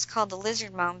settlers called the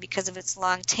lizard mound because of its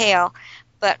long tail,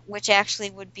 but which actually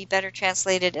would be better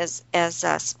translated as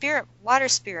water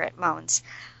spirit mounds,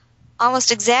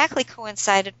 almost exactly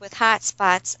coincided with hot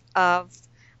spots of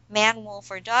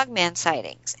man-wolf or dog-man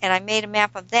sightings. And I made a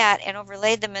map of that and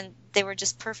overlaid them, and they were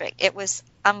just perfect. It was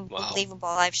unbelievable.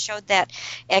 Wow. I've showed that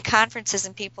at conferences,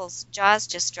 and people's jaws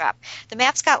just dropped. The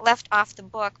maps got left off the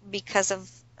book because of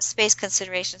space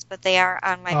considerations, but they are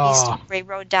on my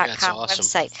beastofbrayroad.com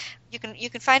website. You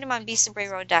can find them on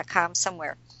beastofbrayroad.com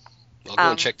somewhere. I'll go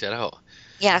and check that out.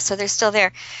 Yeah, so they're still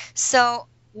there. So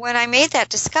when I made that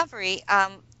discovery,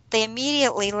 they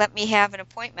immediately let me have an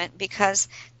appointment because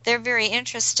they're very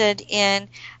interested in,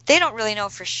 they don't really know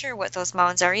for sure what those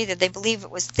mounds are either. They believe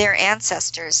it was their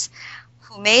ancestors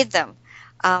who made them,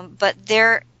 but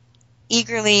they're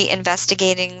eagerly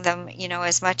investigating them,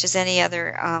 as much as any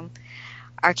other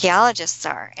archaeologists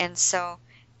are. And so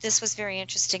this was very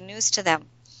interesting news to them.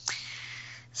 Wow.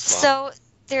 So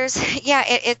there's,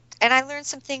 and I learned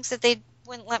some things that they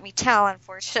wouldn't let me tell,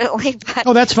 unfortunately.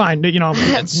 But that's fine.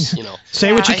 That's,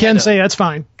 say what you can say. That's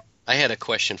fine. I had a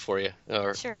question for you.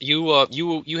 Sure.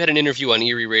 You had an interview on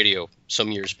Erie Radio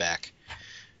some years back,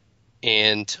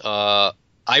 and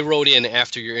I wrote in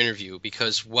after your interview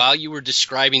because while you were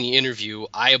describing the interview,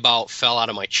 I about fell out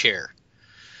of my chair.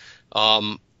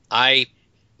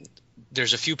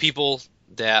 There's a few people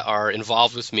that are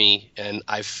involved with me, and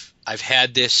I've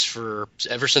had this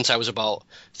ever since I was about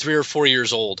 3 or 4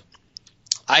 years old.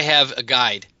 I have a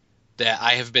guide that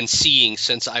I have been seeing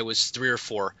since I was 3 or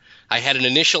 4. I had an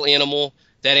initial animal,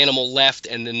 that animal left,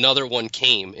 and another one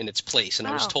came in its place. And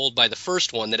I was told by the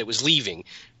first one that it was leaving,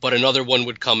 but another one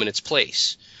would come in its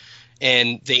place.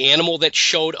 And the animal that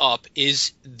showed up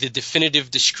is the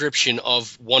definitive description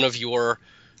of one of your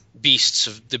beasts,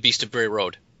 of the Beast of Bray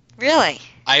Road. Really?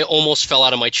 I almost fell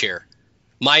out of my chair.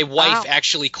 My wife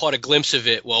actually caught a glimpse of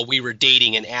it while we were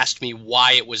dating and asked me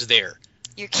why it was there.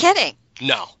 You're kidding?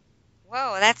 No.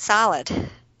 Whoa, that's solid.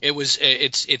 It was.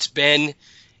 It's been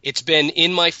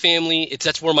in my family.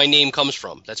 That's where my name comes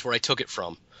from. That's where I took it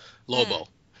from, Lobo.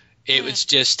 It was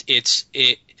just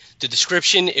the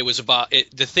description. It was about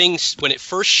it, the things when it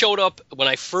first showed up. When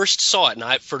I first saw it,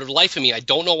 and for the life of me, I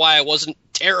don't know why I wasn't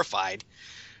terrified,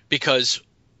 because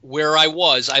where I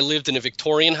lived in a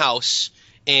Victorian house,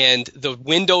 and the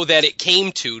window that it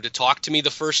came to talk to me the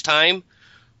first time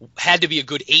had to be a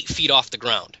good 8 feet off the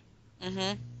ground.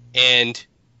 Mm-hmm. And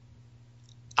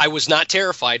I was not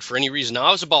terrified for any reason. Now,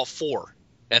 I was about 4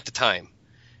 at the time,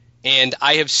 and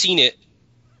I have seen it.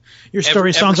 Your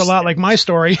story sounds a lot like my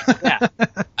story. Yeah,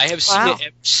 I have seen it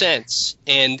ever since,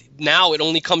 and now it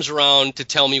only comes around to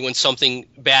tell me when something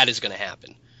bad is going to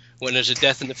happen, when there's a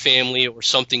death in the family or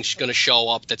something's going to show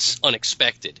up that's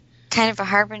unexpected. Kind of a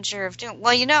harbinger of doom.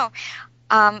 Well,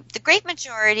 the great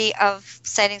majority of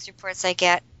sightings reports I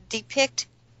get depict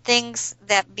things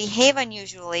that behave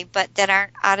unusually but that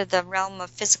aren't out of the realm of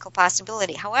physical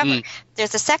possibility. However,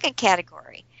 there's a second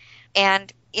category,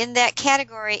 and in that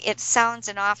category it sounds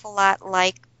an awful lot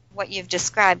like what you've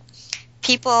described.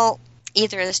 People,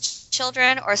 either as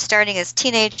children or starting as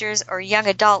teenagers or young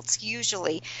adults,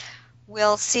 usually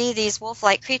will see these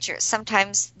wolf-like creatures.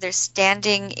 Sometimes they're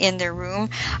standing in their room.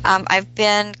 I've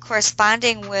been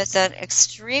corresponding with an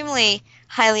extremely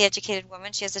highly educated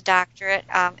woman. She has a doctorate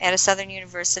at a southern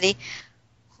university,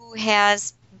 who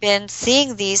has been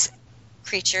seeing these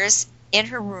creatures in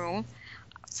her room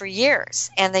for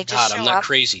years, and they just show up. I'm not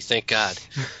crazy, thank God.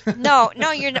 No,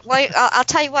 you're not. Well, I'll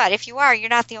tell you what. If you are, you're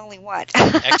not the only one.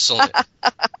 Excellent.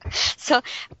 So,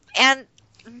 and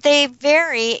they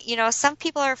vary. Some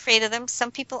people are afraid of them.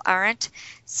 Some people aren't.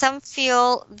 Some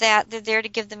feel that they're there to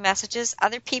give them messages.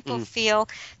 Other people feel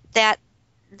that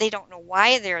they don't know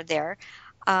why they're there.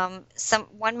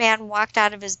 One man walked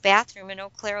out of his bathroom in Eau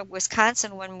Claire,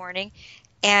 Wisconsin one morning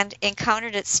and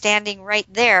encountered it standing right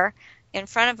there, in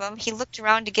front of him. He looked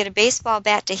around to get a baseball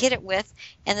bat to hit it with,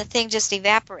 and the thing just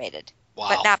evaporated. Wow.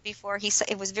 But not before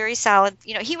it was very solid.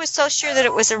 He was so sure that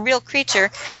it was a real creature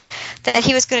that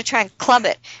he was going to try and club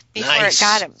it before Nice. it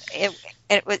got him.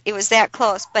 It was that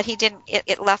close, but he didn't.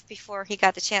 It left before he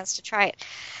got the chance to try it.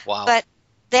 Wow. But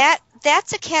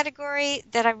that's a category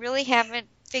that I really haven't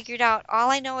figured out.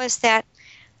 All I know is that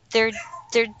there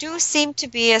do seem to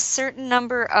be a certain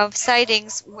number of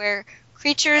sightings where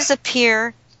creatures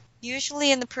appear,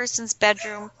 usually in the person's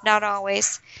bedroom, not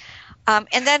always.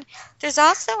 And then there's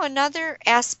also another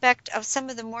aspect of some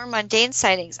of the more mundane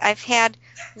sightings. I've had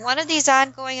one of these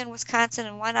ongoing in Wisconsin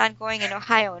and one ongoing in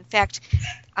Ohio. In fact,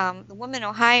 the woman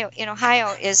in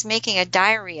Ohio is making a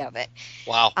diary of it.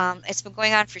 Wow. It's been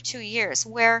going on for 2 years,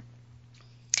 where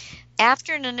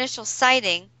after an initial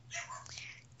sighting,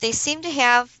 they seem to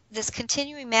have this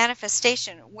continuing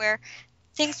manifestation where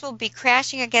things will be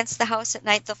crashing against the house at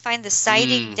night. They'll find the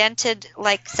siding dented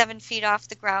like 7 feet off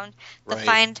the ground. They'll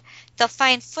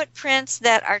find footprints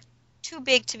that are too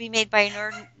big to be made by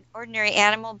an ordinary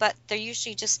animal, but they're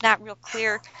usually just not real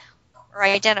clear or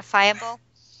identifiable.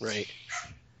 Right.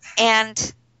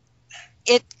 And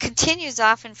it continues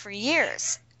often for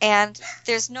years, and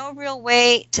there's no real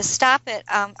way to stop it.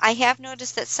 I have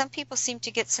noticed that some people seem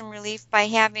to get some relief by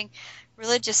having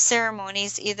religious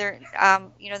ceremonies, either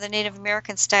the Native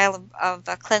American style of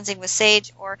cleansing with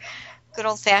sage, or good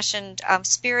old-fashioned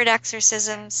spirit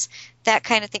exorcisms, that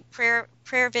kind of thing, prayer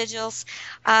vigils.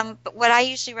 But what I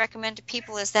usually recommend to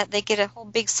people is that they get a whole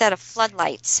big set of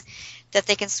floodlights that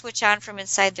they can switch on from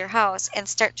inside their house and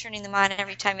start turning them on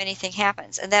every time anything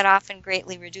happens, and that often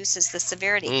greatly reduces the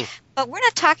severity. But we're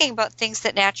not talking about things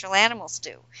that natural animals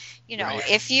do. Right.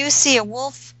 If you see a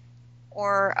wolf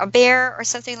or a bear or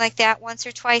something like that once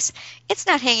or twice, it's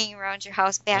not hanging around your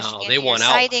house, bashing into your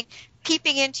siding,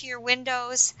 peeping into your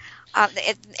windows.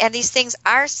 And these things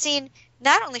are seen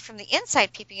not only from the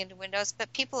inside peeping into windows,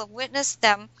 but people have witnessed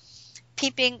them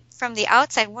peeping from the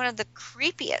outside. One of the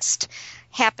creepiest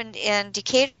happened in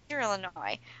Decatur,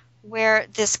 Illinois, where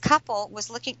this couple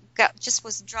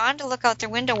was drawn to look out their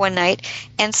window one night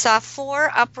and saw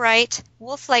 4 upright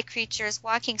wolf-like creatures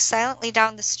walking silently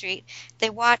down the street.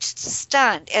 They watched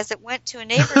stunned as it went to a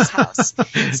neighbor's house.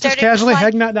 Just casually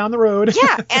hanging out down the road.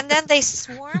 Yeah, and then they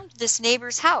swarmed this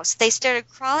neighbor's house. They started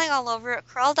crawling all over it,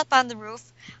 crawled up on the roof,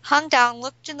 hung down,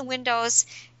 looked in the windows.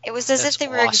 It was as if they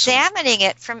were examining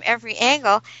it from every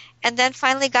angle, and then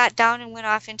finally got down and went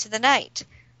off into the night.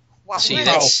 That's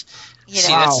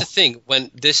the thing.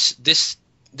 When this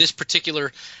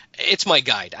particular, it's my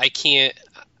guide. I can't.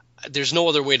 There's no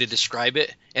other way to describe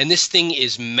it. And this thing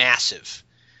is massive,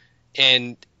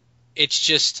 and it's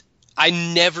just I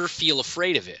never feel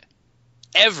afraid of it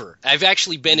ever. I've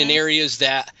actually been in areas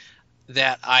that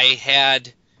I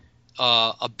had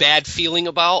a bad feeling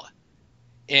about.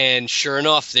 And sure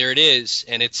enough, there it is,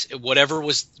 and it's whatever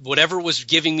was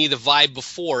giving me the vibe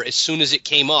before. As soon as it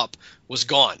came up, was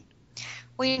gone.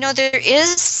 Well, there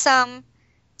is some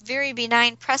very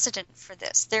benign precedent for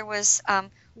this. There was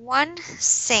one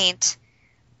saint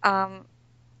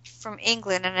from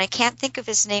England, and I can't think of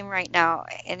his name right now,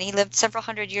 and he lived several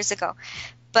hundred years ago.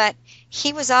 But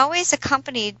he was always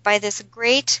accompanied by this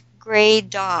great gray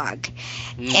dog,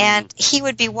 and he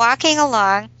would be walking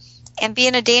along and be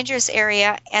in a dangerous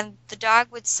area, and the dog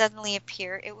would suddenly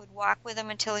appear. It would walk with him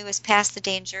until he was past the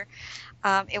danger.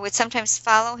 It would sometimes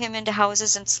follow him into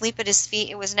houses and sleep at his feet.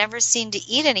 It was never seen to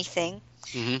eat anything.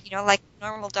 Like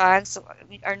normal dogs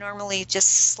are normally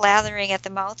just slathering at the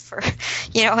mouth for,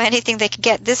 anything they could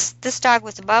get. This dog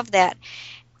was above that,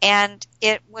 and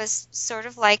it was sort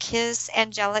of like his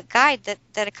angelic guide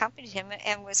that accompanied him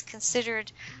and was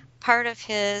considered part of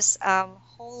his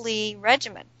holy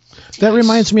regimen. That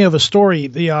reminds me of a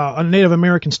story, a Native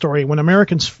American story. When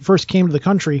Americans first came to the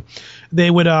country,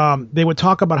 they would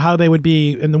talk about how they would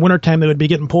be in the wintertime. They would be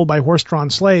getting pulled by horse-drawn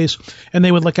sleighs, and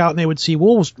they would look out and they would see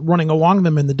wolves running along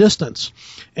them in the distance,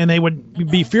 and they would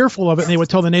be fearful of it. And they would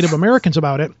tell the Native Americans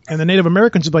about it, and the Native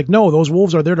Americans would be like, "No, those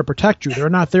wolves are there to protect you. They're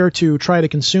not there to try to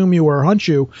consume you or hunt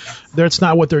you. That's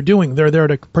not what they're doing. They're there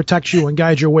to protect you and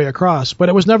guide your way across." But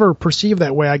it was never perceived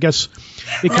that way, I guess,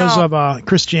 because of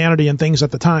Christianity and things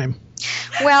at the time.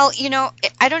 Well,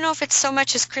 I don't know if it's so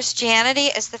much as Christianity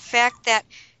as the fact that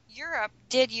Europe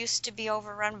did used to be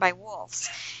overrun by wolves.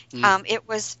 It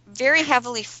was very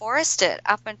heavily forested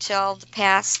up until the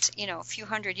past, a few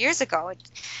hundred years ago.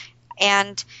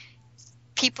 And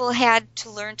people had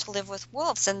to learn to live with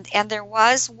wolves. And there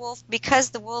was because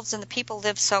the wolves and the people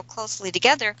lived so closely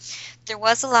together, there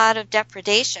was a lot of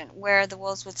depredation where the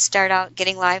wolves would start out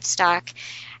getting livestock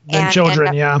Then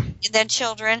children, yeah. And then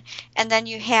children, and then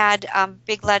you had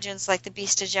big legends like the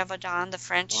Beast de Gévaudan, the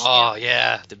French. Oh,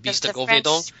 yeah, the Beast de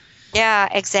Gévaudan. Yeah,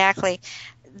 exactly.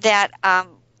 That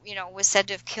was said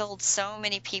to have killed so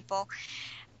many people.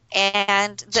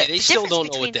 And they still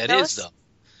don't know what that is, though.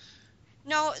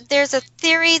 No, there's a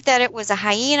theory that it was a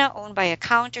hyena owned by a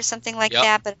count or something like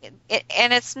that, but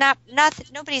it's not.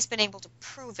 Nobody's been able to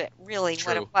prove it really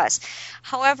what it was.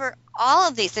 However, all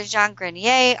of these, there's Jean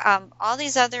Grenier, all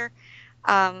these other.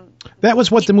 That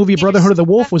was what the movie Brotherhood of the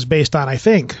Wolf was based on, I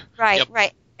think. Right,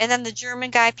 right. And then the German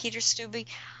guy, Peter Stube.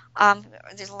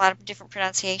 There's a lot of different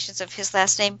pronunciations of his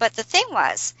last name, but the thing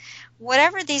was,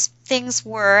 whatever these things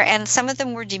were, and some of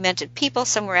them were demented people,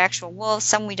 some were actual wolves,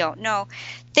 some we don't know,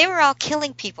 they were all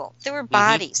killing people. There were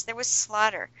bodies, there was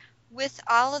slaughter. With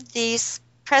all of these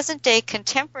present-day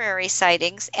contemporary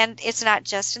sightings, and it's not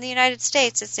just in the United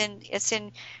States, it's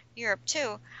in Europe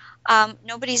too,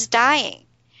 nobody's dying.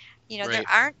 There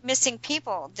aren't missing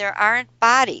people, there aren't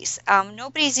bodies,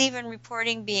 nobody's even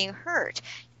reporting being hurt.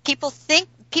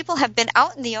 People have been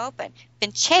out in the open,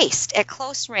 been chased at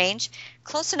close range,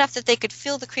 close enough that they could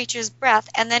feel the creature's breath,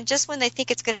 and then just when they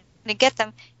think it's going to get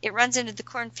them, it runs into the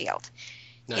cornfield.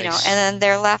 Nice. And then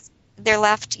they're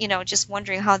left, just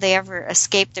wondering how they ever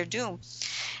escaped their doom.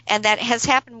 And that has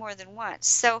happened more than once.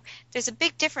 So there's a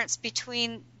big difference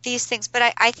between these things.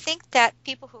 But I think that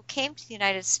people who came to the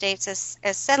United States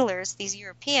as settlers, these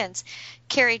Europeans,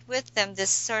 carried with them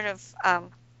this sort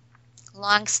of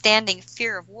long-standing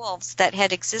fear of wolves that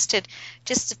had existed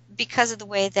just because of the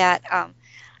way that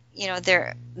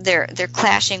they're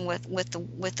clashing with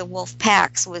the wolf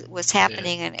packs was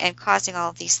happening and causing all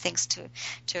of these things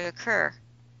to occur.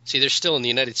 See, they're still in the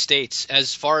United States.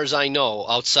 As far as I know,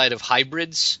 outside of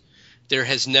hybrids, there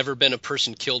has never been a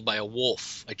person killed by a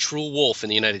wolf, a true wolf in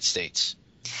the United States.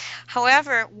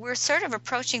 However, we're sort of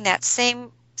approaching that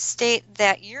same state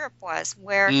that Europe was,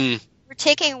 where we're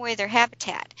taking away their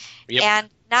habitat. Yep. And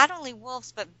not only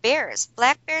wolves, but bears.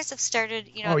 Black bears have started,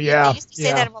 Oh, yeah. They used to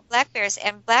say that about black bears,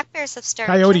 and black bears have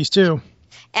started. Coyotes, too.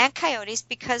 And coyotes,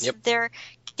 because they're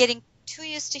getting too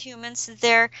used to humans.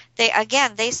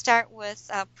 They start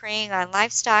with preying on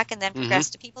livestock and then progress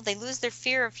to people. They lose their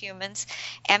fear of humans,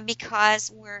 and because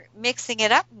we're mixing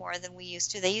it up more than we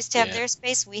used to. They used to have their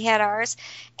space, we had ours,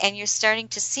 and you're starting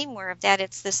to see more of that.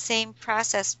 It's the same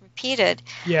process repeated.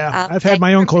 Yeah, I've had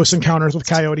my own close encounters with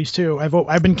coyotes too.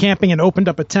 I've been camping and opened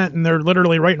up a tent, and they're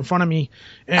literally right in front of me.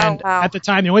 And at the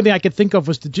time, the only thing I could think of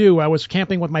was to do. I was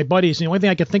camping with my buddies, and the only thing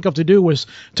I could think of to do was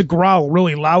to growl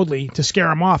really loudly to scare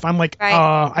them off. I'm like,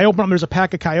 I open up, there's a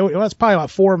pack of coyotes. Well, that's probably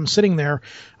about 4 of them sitting there.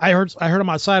 I heard them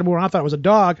outside where I thought it was a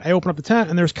dog. I open up the tent,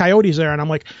 and there's coyotes there, and I'm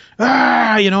like,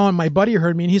 and my buddy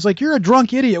heard me, and he's like, you're a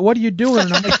drunk idiot. What are you doing?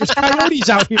 And I'm like, there's coyotes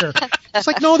out here. It's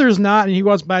like, no, there's not. And he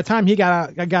was, by the time I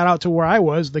got out to where I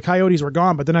was, the coyotes were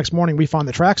gone. But the next morning, we found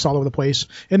the tracks all over the place,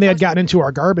 and they had gotten into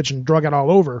our garbage and drug it all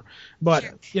over. But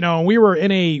we were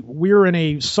in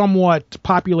a somewhat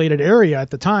populated area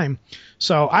at the time.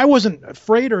 So I wasn't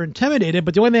afraid or intimidated,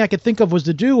 but the only thing I could think of was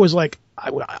to do was like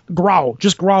growl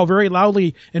very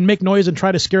loudly and make noise and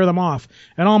try to scare them off.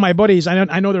 And all my buddies,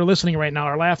 I know they're listening right now,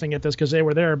 are laughing at this because they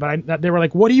were there, but they were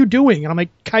like, "What are you doing?" And I'm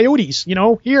like, "Coyotes,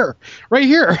 right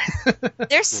here."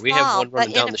 They're small, we have one but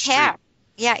running down in the a pack.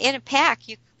 street. Yeah, in a pack,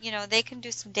 they can do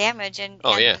some damage, and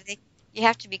you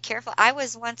have to be careful. I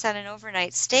was once on an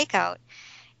overnight stakeout,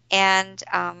 and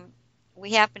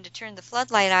we happened to turn the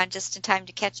floodlight on just in time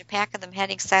to catch a pack of them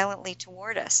heading silently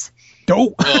toward us.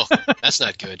 Oh, that's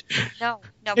not good. No.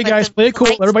 Hey guys, play it cool.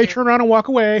 Everybody turn around and walk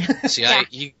away. See,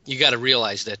 you got to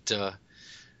realize that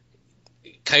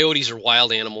coyotes are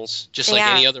wild animals, just like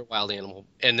any other wild animal.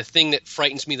 And the thing that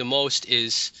frightens me the most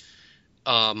is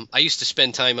I used to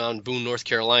spend time out in Boone, North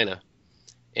Carolina,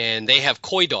 and they have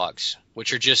coy dogs,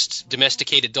 which are just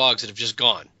domesticated dogs that have just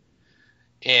gone.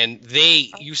 And they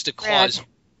used to cause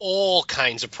all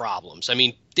kinds of problems. I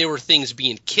mean, there were things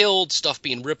being killed, stuff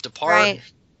being ripped apart,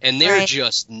 and they're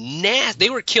just nasty.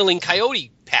 They were killing coyote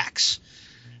packs.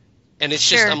 And it's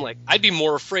just, I'm like, I'd be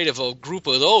more afraid of a group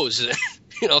of those,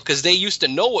 because they used to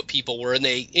know what people were, and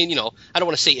I don't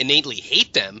want to say innately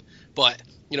hate them, but,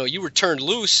 you were turned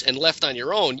loose and left on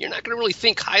your own, you're not going to really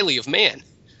think highly of man.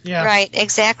 Yeah. Right,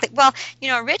 exactly. Well,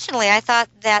 originally I thought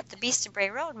that the Beast of Bray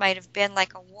Road might have been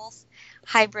like a wolf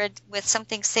hybrid with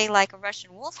something, say, like a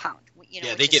Russian wolfhound.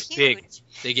 They get big.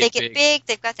 They get big.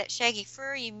 They've got that shaggy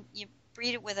fur. You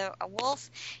breed it with a wolf,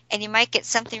 and you might get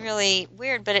something really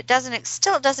weird. But it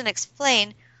still doesn't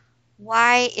explain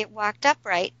why it walked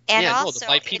upright. And also, the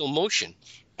bipedal motion.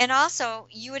 And also,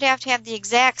 you would have to have the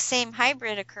exact same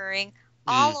hybrid occurring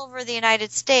all over the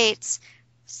United States,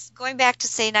 going back to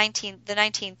say the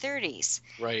 1930s,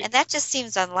 Right. and that just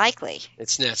seems unlikely.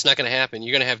 It's not going to happen.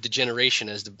 You're going to have degeneration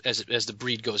as the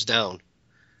breed goes down.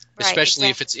 Right, Especially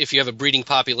exactly. if you have a breeding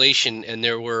population and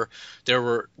they were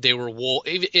in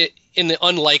the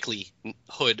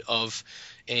unlikelihood of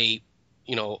a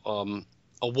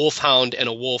wolfhound and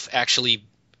a wolf actually,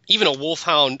 even a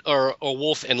wolfhound or a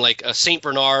wolf and like a Saint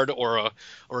Bernard or a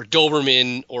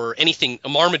Doberman or anything, a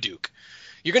Marmaduke.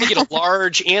 You're going to get a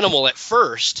large animal at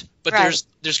first, but Right.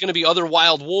 there's going to be other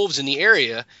wild wolves in the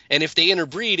area, and if they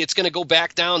interbreed, it's going to go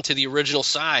back down to the original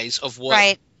size of what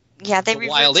Right. Yeah, they the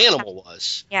revert wild to animal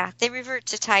was. Yeah, they revert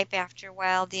to type after a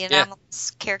while. The anomalous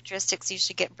characteristics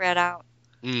usually get bred out.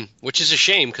 Which is a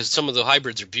shame because some of the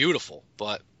hybrids are beautiful,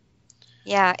 but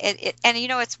Yeah, and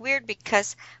it's weird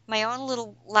because my own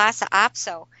little Lhasa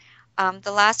Apso,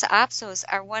 the Lhasa Apsos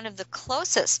are one of the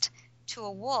closest to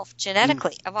a wolf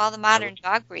genetically of all the modern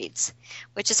dog breeds,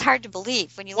 which is hard to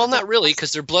believe when you well, look not at really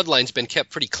because their bloodline's been kept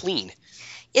pretty clean.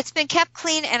 It's been kept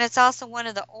clean, and it's also one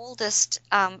of the oldest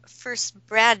first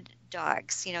bred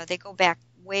dogs. They go back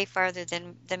way farther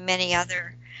than many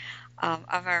other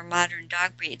of our modern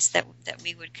dog breeds that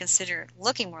we would consider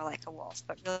looking more like a wolf,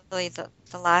 but really the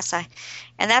Lhasa.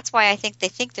 And that's why I think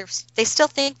they still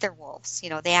think they're wolves.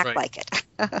 They act Right. like it.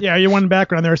 Yeah, your one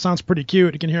background there sounds pretty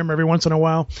cute. You can hear him every once in a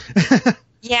while.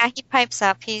 Yeah, he pipes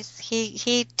up.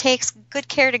 He takes good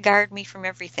care to guard me from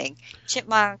everything.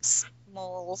 Chipmunks,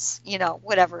 moles,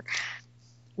 whatever.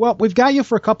 Well, we've got you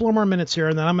for a couple of more minutes here,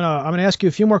 and then I'm gonna ask you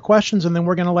a few more questions, and then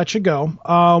we're gonna let you go.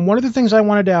 One of the things I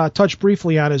wanted to touch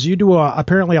briefly on is you do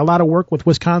apparently a lot of work with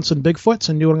Wisconsin Bigfoots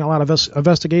and doing a lot of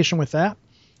investigation with that.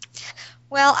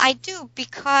 Well, I do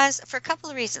because for a couple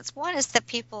of reasons. One is that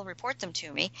people report them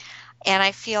to me, and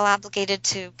I feel obligated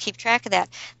to keep track of that.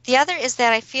 The other is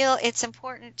that I feel it's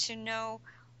important to know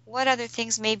what other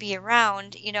things may be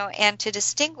around, and to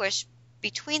distinguish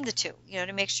between the two,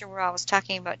 to make sure we're always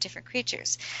talking about different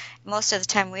creatures. Most of the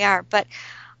time we are, but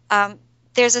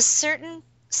there's a certain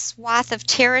swath of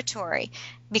territory,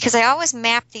 because I always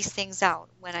map these things out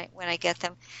when I get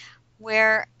them,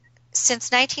 where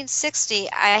since 1960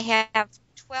 I have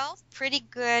 12 pretty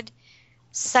good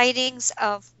sightings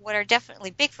of what are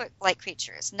definitely Bigfoot-like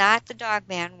creatures, not the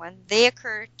Dogman one. They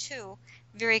occur too,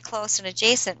 very close and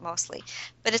adjacent mostly,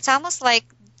 but it's almost like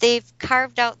they've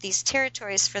carved out these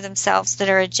territories for themselves that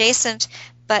are adjacent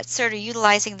but sort of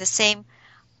utilizing the same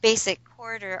basic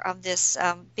corridor of this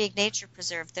big nature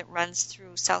preserve that runs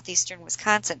through southeastern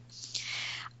Wisconsin.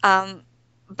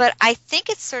 But I think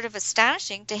it's sort of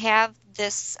astonishing to have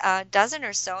this dozen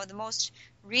or so. The most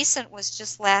recent was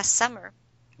just last summer.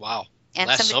 Wow. And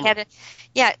Last somebody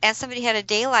summer. somebody had a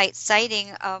daylight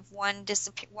sighting of one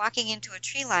walking into a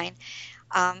tree line.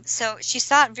 So she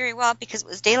saw it very well because it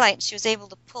was daylight, and she was able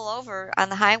to pull over on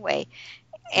the highway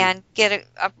and get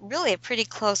really a pretty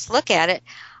close look at it.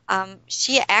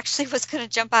 She actually was going to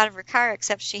jump out of her car,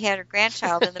 except she had her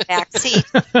grandchild in the back seat.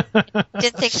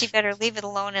 Didn't think she better leave it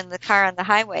alone in the car on the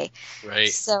highway. Right.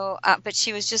 So, but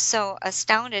she was just so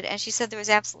astounded, and she said there was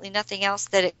absolutely nothing else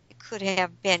that it could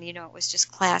have been. It was just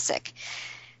classic.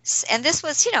 And this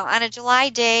was, on a July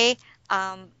day.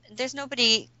 There's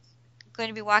nobody going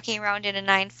to be walking around in a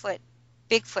 9-foot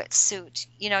Bigfoot suit,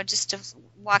 just to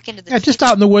walk into the just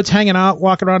out in the woods, hanging out,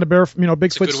 walking around a Bigfoot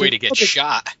It's a good suit. way to get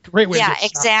shot. Great way to Yeah,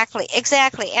 get shot.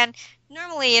 exactly. And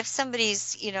normally, if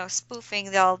somebody's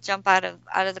spoofing, they'll jump out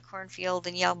of the cornfield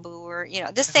and yell boo, or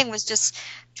this thing was just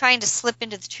trying to slip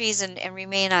into the trees and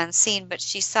remain unseen. But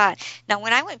she saw it. Now,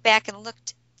 when I went back and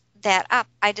looked that up,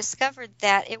 I discovered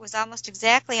that it was almost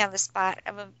exactly on the spot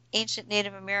of an ancient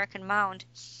Native American mound.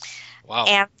 Wow.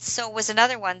 And so was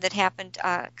another one that happened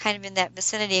kind of in that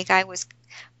vicinity. A guy was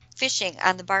fishing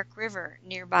on the Bark River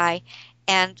nearby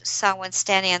and saw one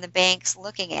standing on the banks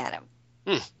looking at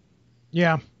him.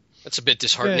 Yeah. That's a bit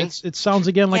disheartening. It sounds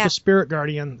again like Yeah. a spirit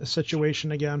guardian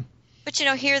situation again. But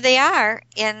here they are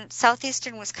in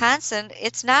southeastern Wisconsin.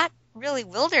 It's not really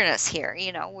wilderness here,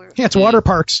 We're Yeah, it's water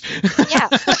parks. yeah,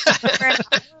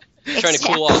 Trying to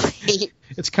cool off. Exactly.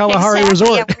 It's Kalahari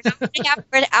Exactly, Resort. yeah,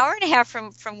 we're an hour and a half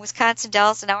from Wisconsin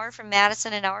Dells, an hour from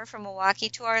Madison, an hour from Milwaukee,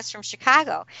 2 hours from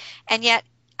Chicago, and yet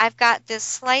I've got this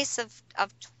slice of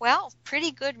 12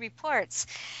 pretty good reports,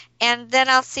 and then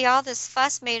I'll see all this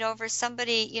fuss made over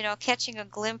somebody, catching a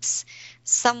glimpse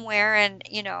somewhere, and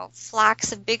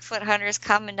flocks of Bigfoot hunters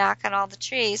come and knock on all the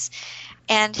trees,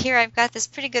 and here I've got this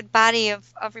pretty good body of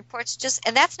reports,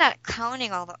 and that's not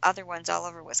counting all the other ones all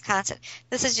over Wisconsin.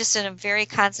 This is just in a very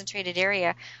concentrated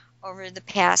area over the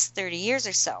past 30 years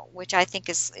or so, which I think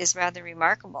is rather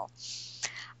remarkable.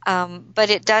 But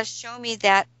it does show me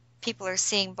that people are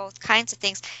seeing both kinds of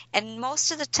things. And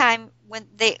most of the time, when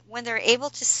they're able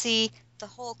to see the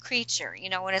whole creature,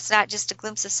 when it's not just a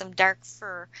glimpse of some dark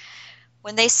fur,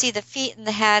 when they see the feet and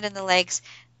the head and the legs,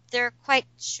 they're quite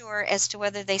sure as to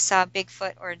whether they saw a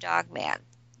Bigfoot or a Dogman,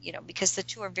 because the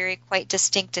two are quite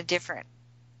distinct and different.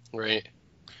 Right.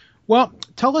 Well,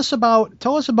 tell us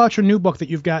about your new book that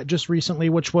you've got just recently,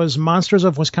 which was Monsters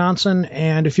of Wisconsin,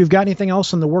 and if you've got anything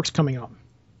else in the works coming up.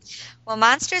 Well,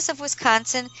 Monsters of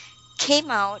Wisconsin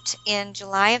came out in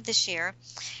July of this year,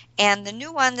 and the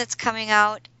new one that's coming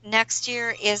out next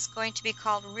year is going to be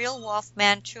called Real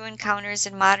Wolfman, True Encounters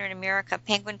in Modern America.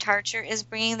 Penguin Tarcher is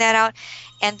bringing that out,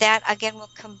 and that, again, will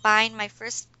combine my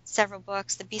first several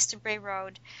books, The Beast of Bray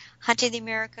Road, Hunting the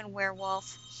American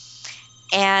Werewolf,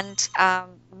 and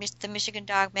the Michigan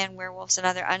Dogman, Werewolves, and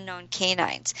Other Unknown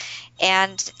Canines.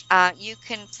 And you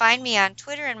can find me on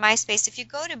Twitter and MySpace. If you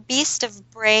go to Beast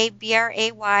of Bray,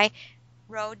 B-R-A-Y,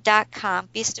 road.com,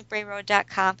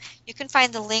 beastofbrayroad.com, you can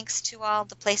find the links to all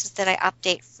the places that I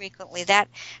update frequently. That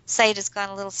site has gone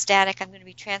a little static. I'm going to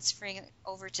be transferring it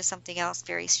over to something else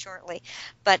very shortly.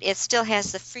 But it still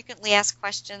has the frequently asked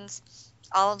questions,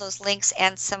 all of those links,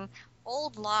 and some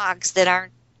old logs that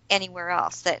aren't anywhere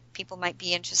else that people might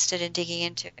be interested in digging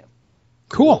into.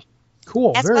 Cool.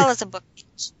 As well as a book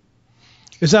page.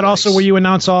 Is that also where you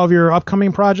announce all of your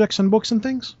upcoming projects and books and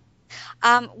things?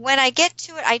 When I get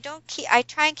to it, I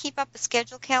try and keep up a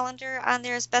schedule calendar on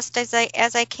there as best as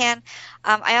I can.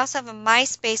 I also have a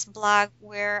MySpace blog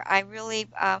where I really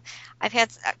I've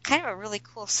had kind of a really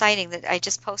cool sighting that I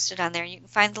just posted on there. You can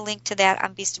find the link to that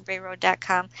on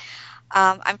beastofbrayroad.com.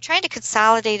 I'm trying to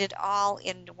consolidate it all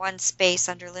into one space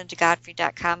under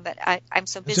lindagodfrey.com, but I'm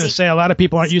so busy. I was going to say, a lot of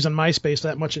people aren't using MySpace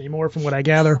that much anymore from what I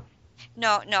gather.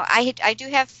 No, I do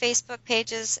have Facebook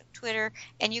pages, Twitter,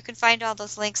 and you can find all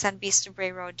those links on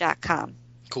beastofbrayroad.com.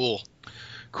 Cool.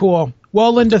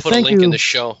 Well, Linda, put thank a link you. in the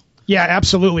show. Yeah,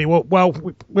 absolutely. Well,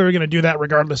 we were going to do that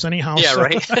regardless anyhow. Yeah, so.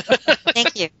 right.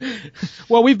 Thank you.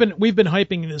 Well, we've been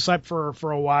hyping this up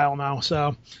for a while now,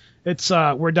 so it's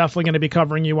we're definitely going to be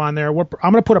covering you on there. I'm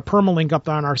going to put a permalink up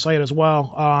on our site as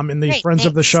well. In the Great, Friends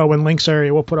of the thanks. Show and links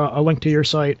area, we'll put a link to your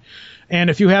site. And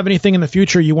if you have anything in the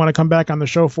future you want to come back on the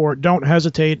show for, don't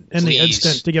hesitate in the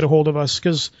instant to get a hold of us,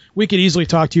 because we could easily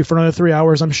talk to you for another 3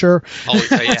 hours, I'm sure. Oh,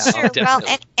 yeah, Sure. definitely.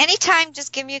 Well, anytime,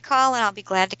 just give me a call and I'll be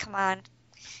glad to come on.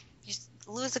 You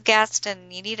lose a guest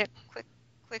and you need a quick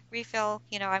refill,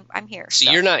 I'm here. See,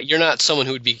 so. you're not someone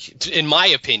who would be, in my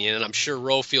opinion, and I'm sure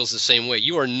Ro feels the same way.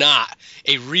 You are not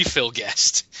a refill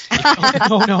guest.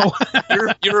 No.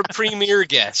 You're a premier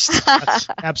guest.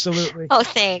 Absolutely. Oh,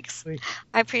 thanks.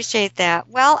 I appreciate that.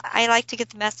 Well, I like to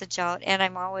get the message out, and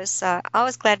I'm always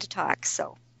glad to talk.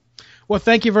 So. Well,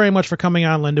 thank you very much for coming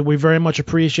on, Linda. We very much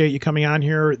appreciate you coming on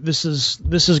here. This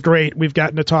is great. We've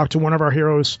gotten to talk to one of our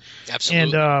heroes.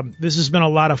 Absolutely. And this has been a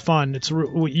lot of fun.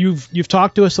 You've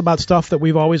talked to us about stuff that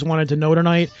we've always wanted to know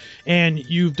tonight, and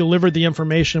you've delivered the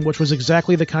information, which was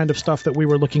exactly the kind of stuff that we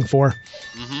were looking for.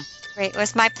 Mm-hmm. Great. It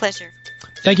was my pleasure.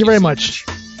 Thank you very much.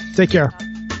 Take care.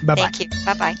 Bye-bye. Thank you.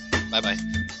 Bye-bye. Bye-bye.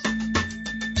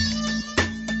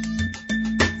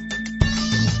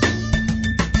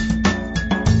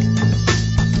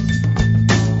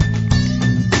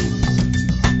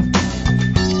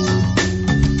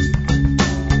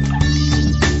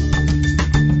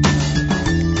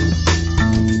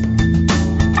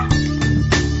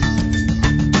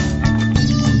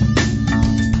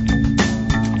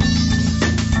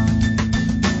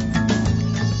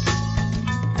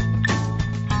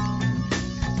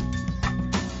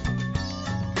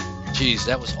 Jeez,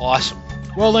 that was awesome.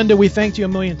 Well, Linda, we thanked you a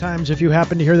million times. If you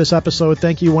happen to hear this episode,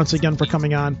 thank you once again for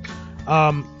coming on.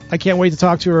 I can't wait to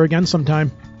talk to her again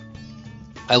sometime.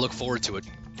 I look forward to it.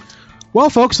 Well,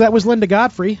 folks, that was Linda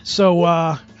Godfrey.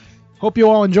 So hope you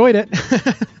all enjoyed it.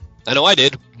 I know I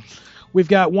did. We've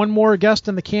got one more guest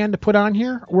in the can to put on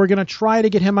here. We're going to try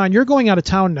to get him on. You're going out of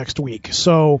town next week,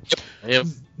 so Yep.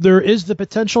 there is the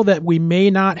potential that we may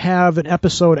not have an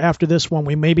episode after this one.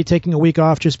 We may be taking a week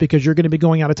off just because you're going to be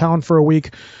going out of town for a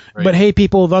week. Right. But hey,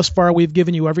 people, thus far we've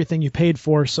given you everything you paid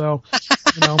for, so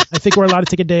I think we're allowed to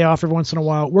take a day off every once in a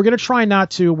while. We're going to try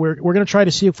not to. We're going to try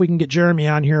to see if we can get Jeremy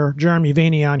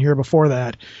Vaney on here before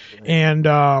that. Right. And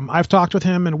I've talked with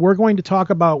him, and we're going to talk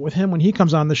about with him when he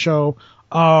comes on the show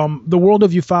the world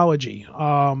of ufology,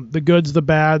 the goods, the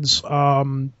bads, how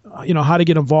to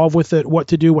get involved with it, what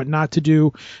to do, what not to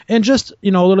do, and just, a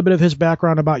little bit of his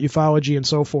background about ufology and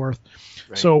so forth.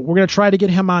 Right. So we're going to try to get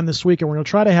him on this week, and we're going to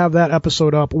try to have that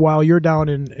episode up while you're down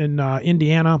in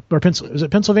Indiana, or is it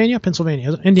Pennsylvania? Pennsylvania.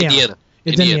 Is it? Indiana.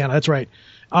 It's Indiana. That's right.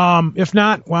 If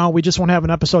not, well, we just won't have an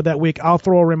episode that week. I'll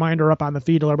throw a reminder up on the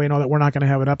feed to let everybody know that we're not going to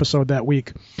have an episode that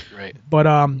week. Right.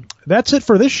 But that's it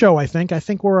for this show, I think. I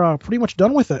think we're pretty much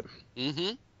done with it.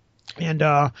 Mm-hmm. And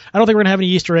I don't think we're going to have any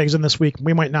Easter eggs in this week.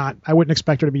 We might not. I wouldn't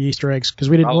expect there to be Easter eggs because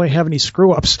we didn't really have any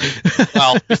screw-ups.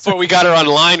 Well, before we got her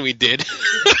online, we did.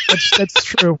 That's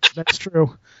true. That's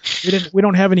true. We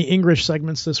don't have any English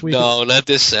segments this week. No, not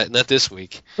this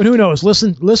week. But who knows?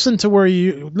 Listen to where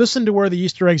the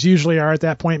Easter eggs usually are at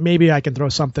that point. Maybe I can throw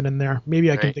something in there.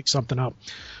 Maybe I can dig something up.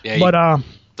 Yeah, but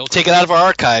don't take it out of our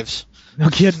archives. No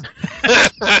kidding.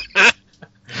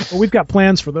 Well, we've got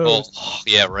plans for those. Oh,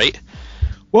 yeah, right.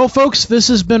 Well, folks, this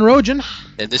has been Rojan.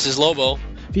 And this is Lobo.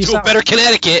 Peace to out. a better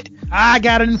Connecticut. I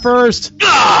got it in first.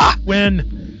 Ah!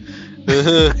 Win.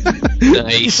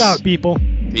 Nice. Peace out, people.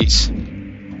 Peace.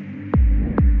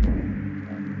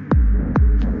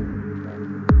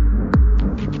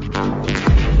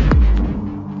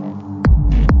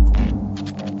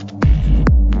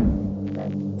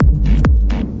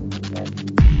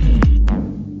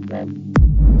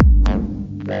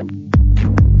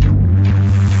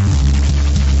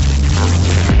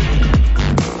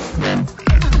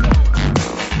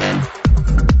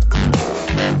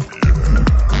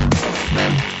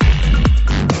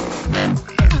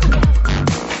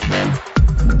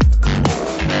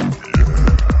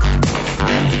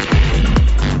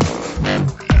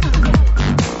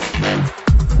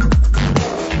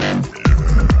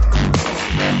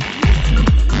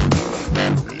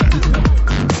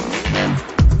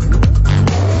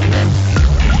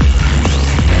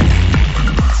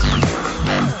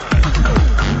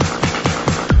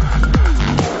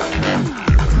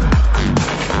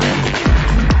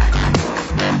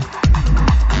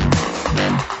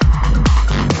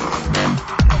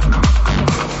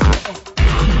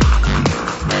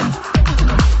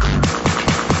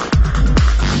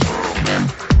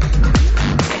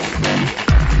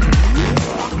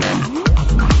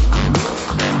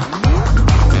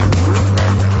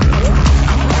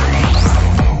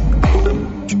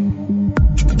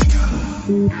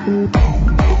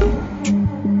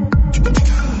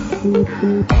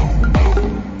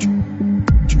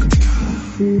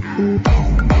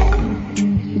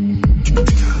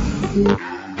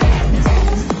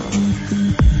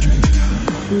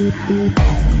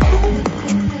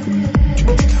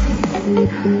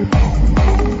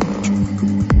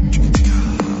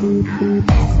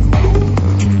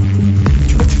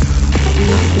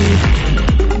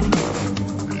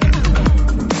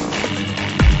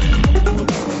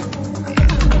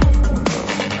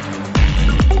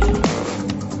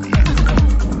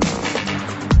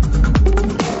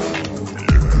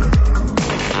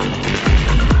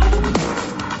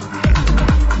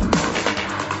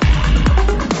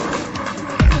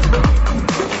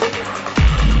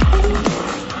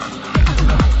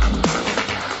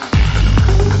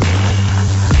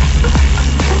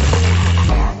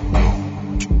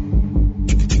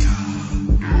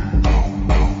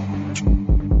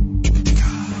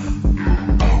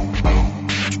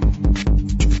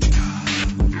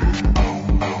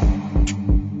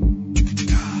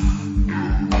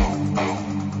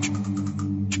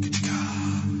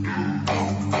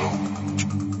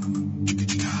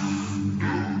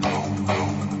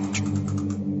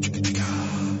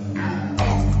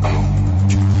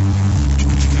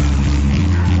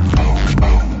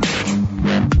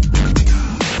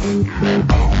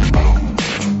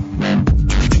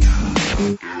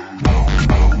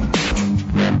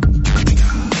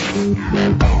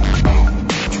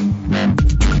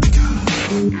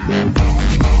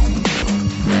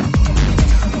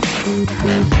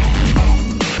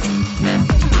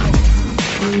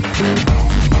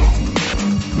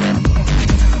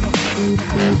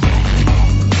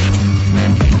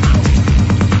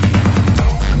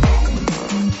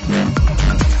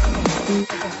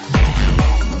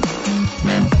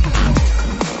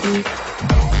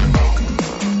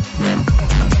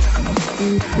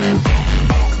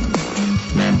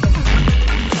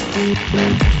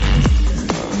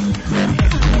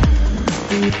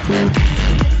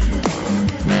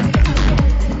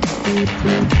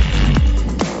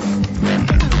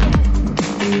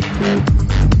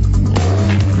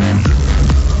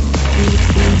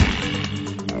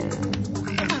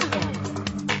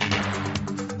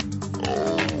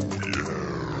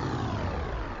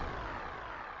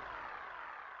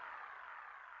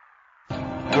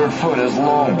 Dirtfoot has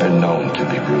long been known to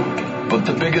be rude, but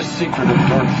the biggest secret of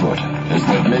Dirtfoot is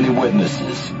that many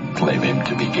witnesses claim him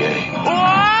to be gay. Whoa!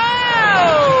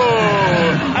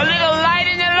 A little light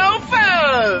in the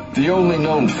loafer! The only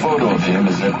known photo of him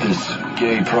is at this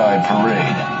gay pride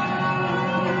parade.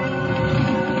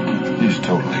 He's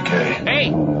totally gay. Hey,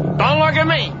 don't look at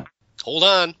me. Hold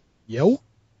on. Yo?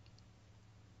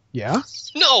 Yeah?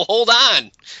 No, hold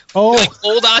on. Oh. Like,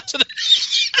 hold on to the...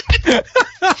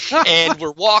 And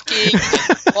we're walking.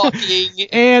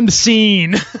 And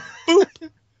scene. Boop.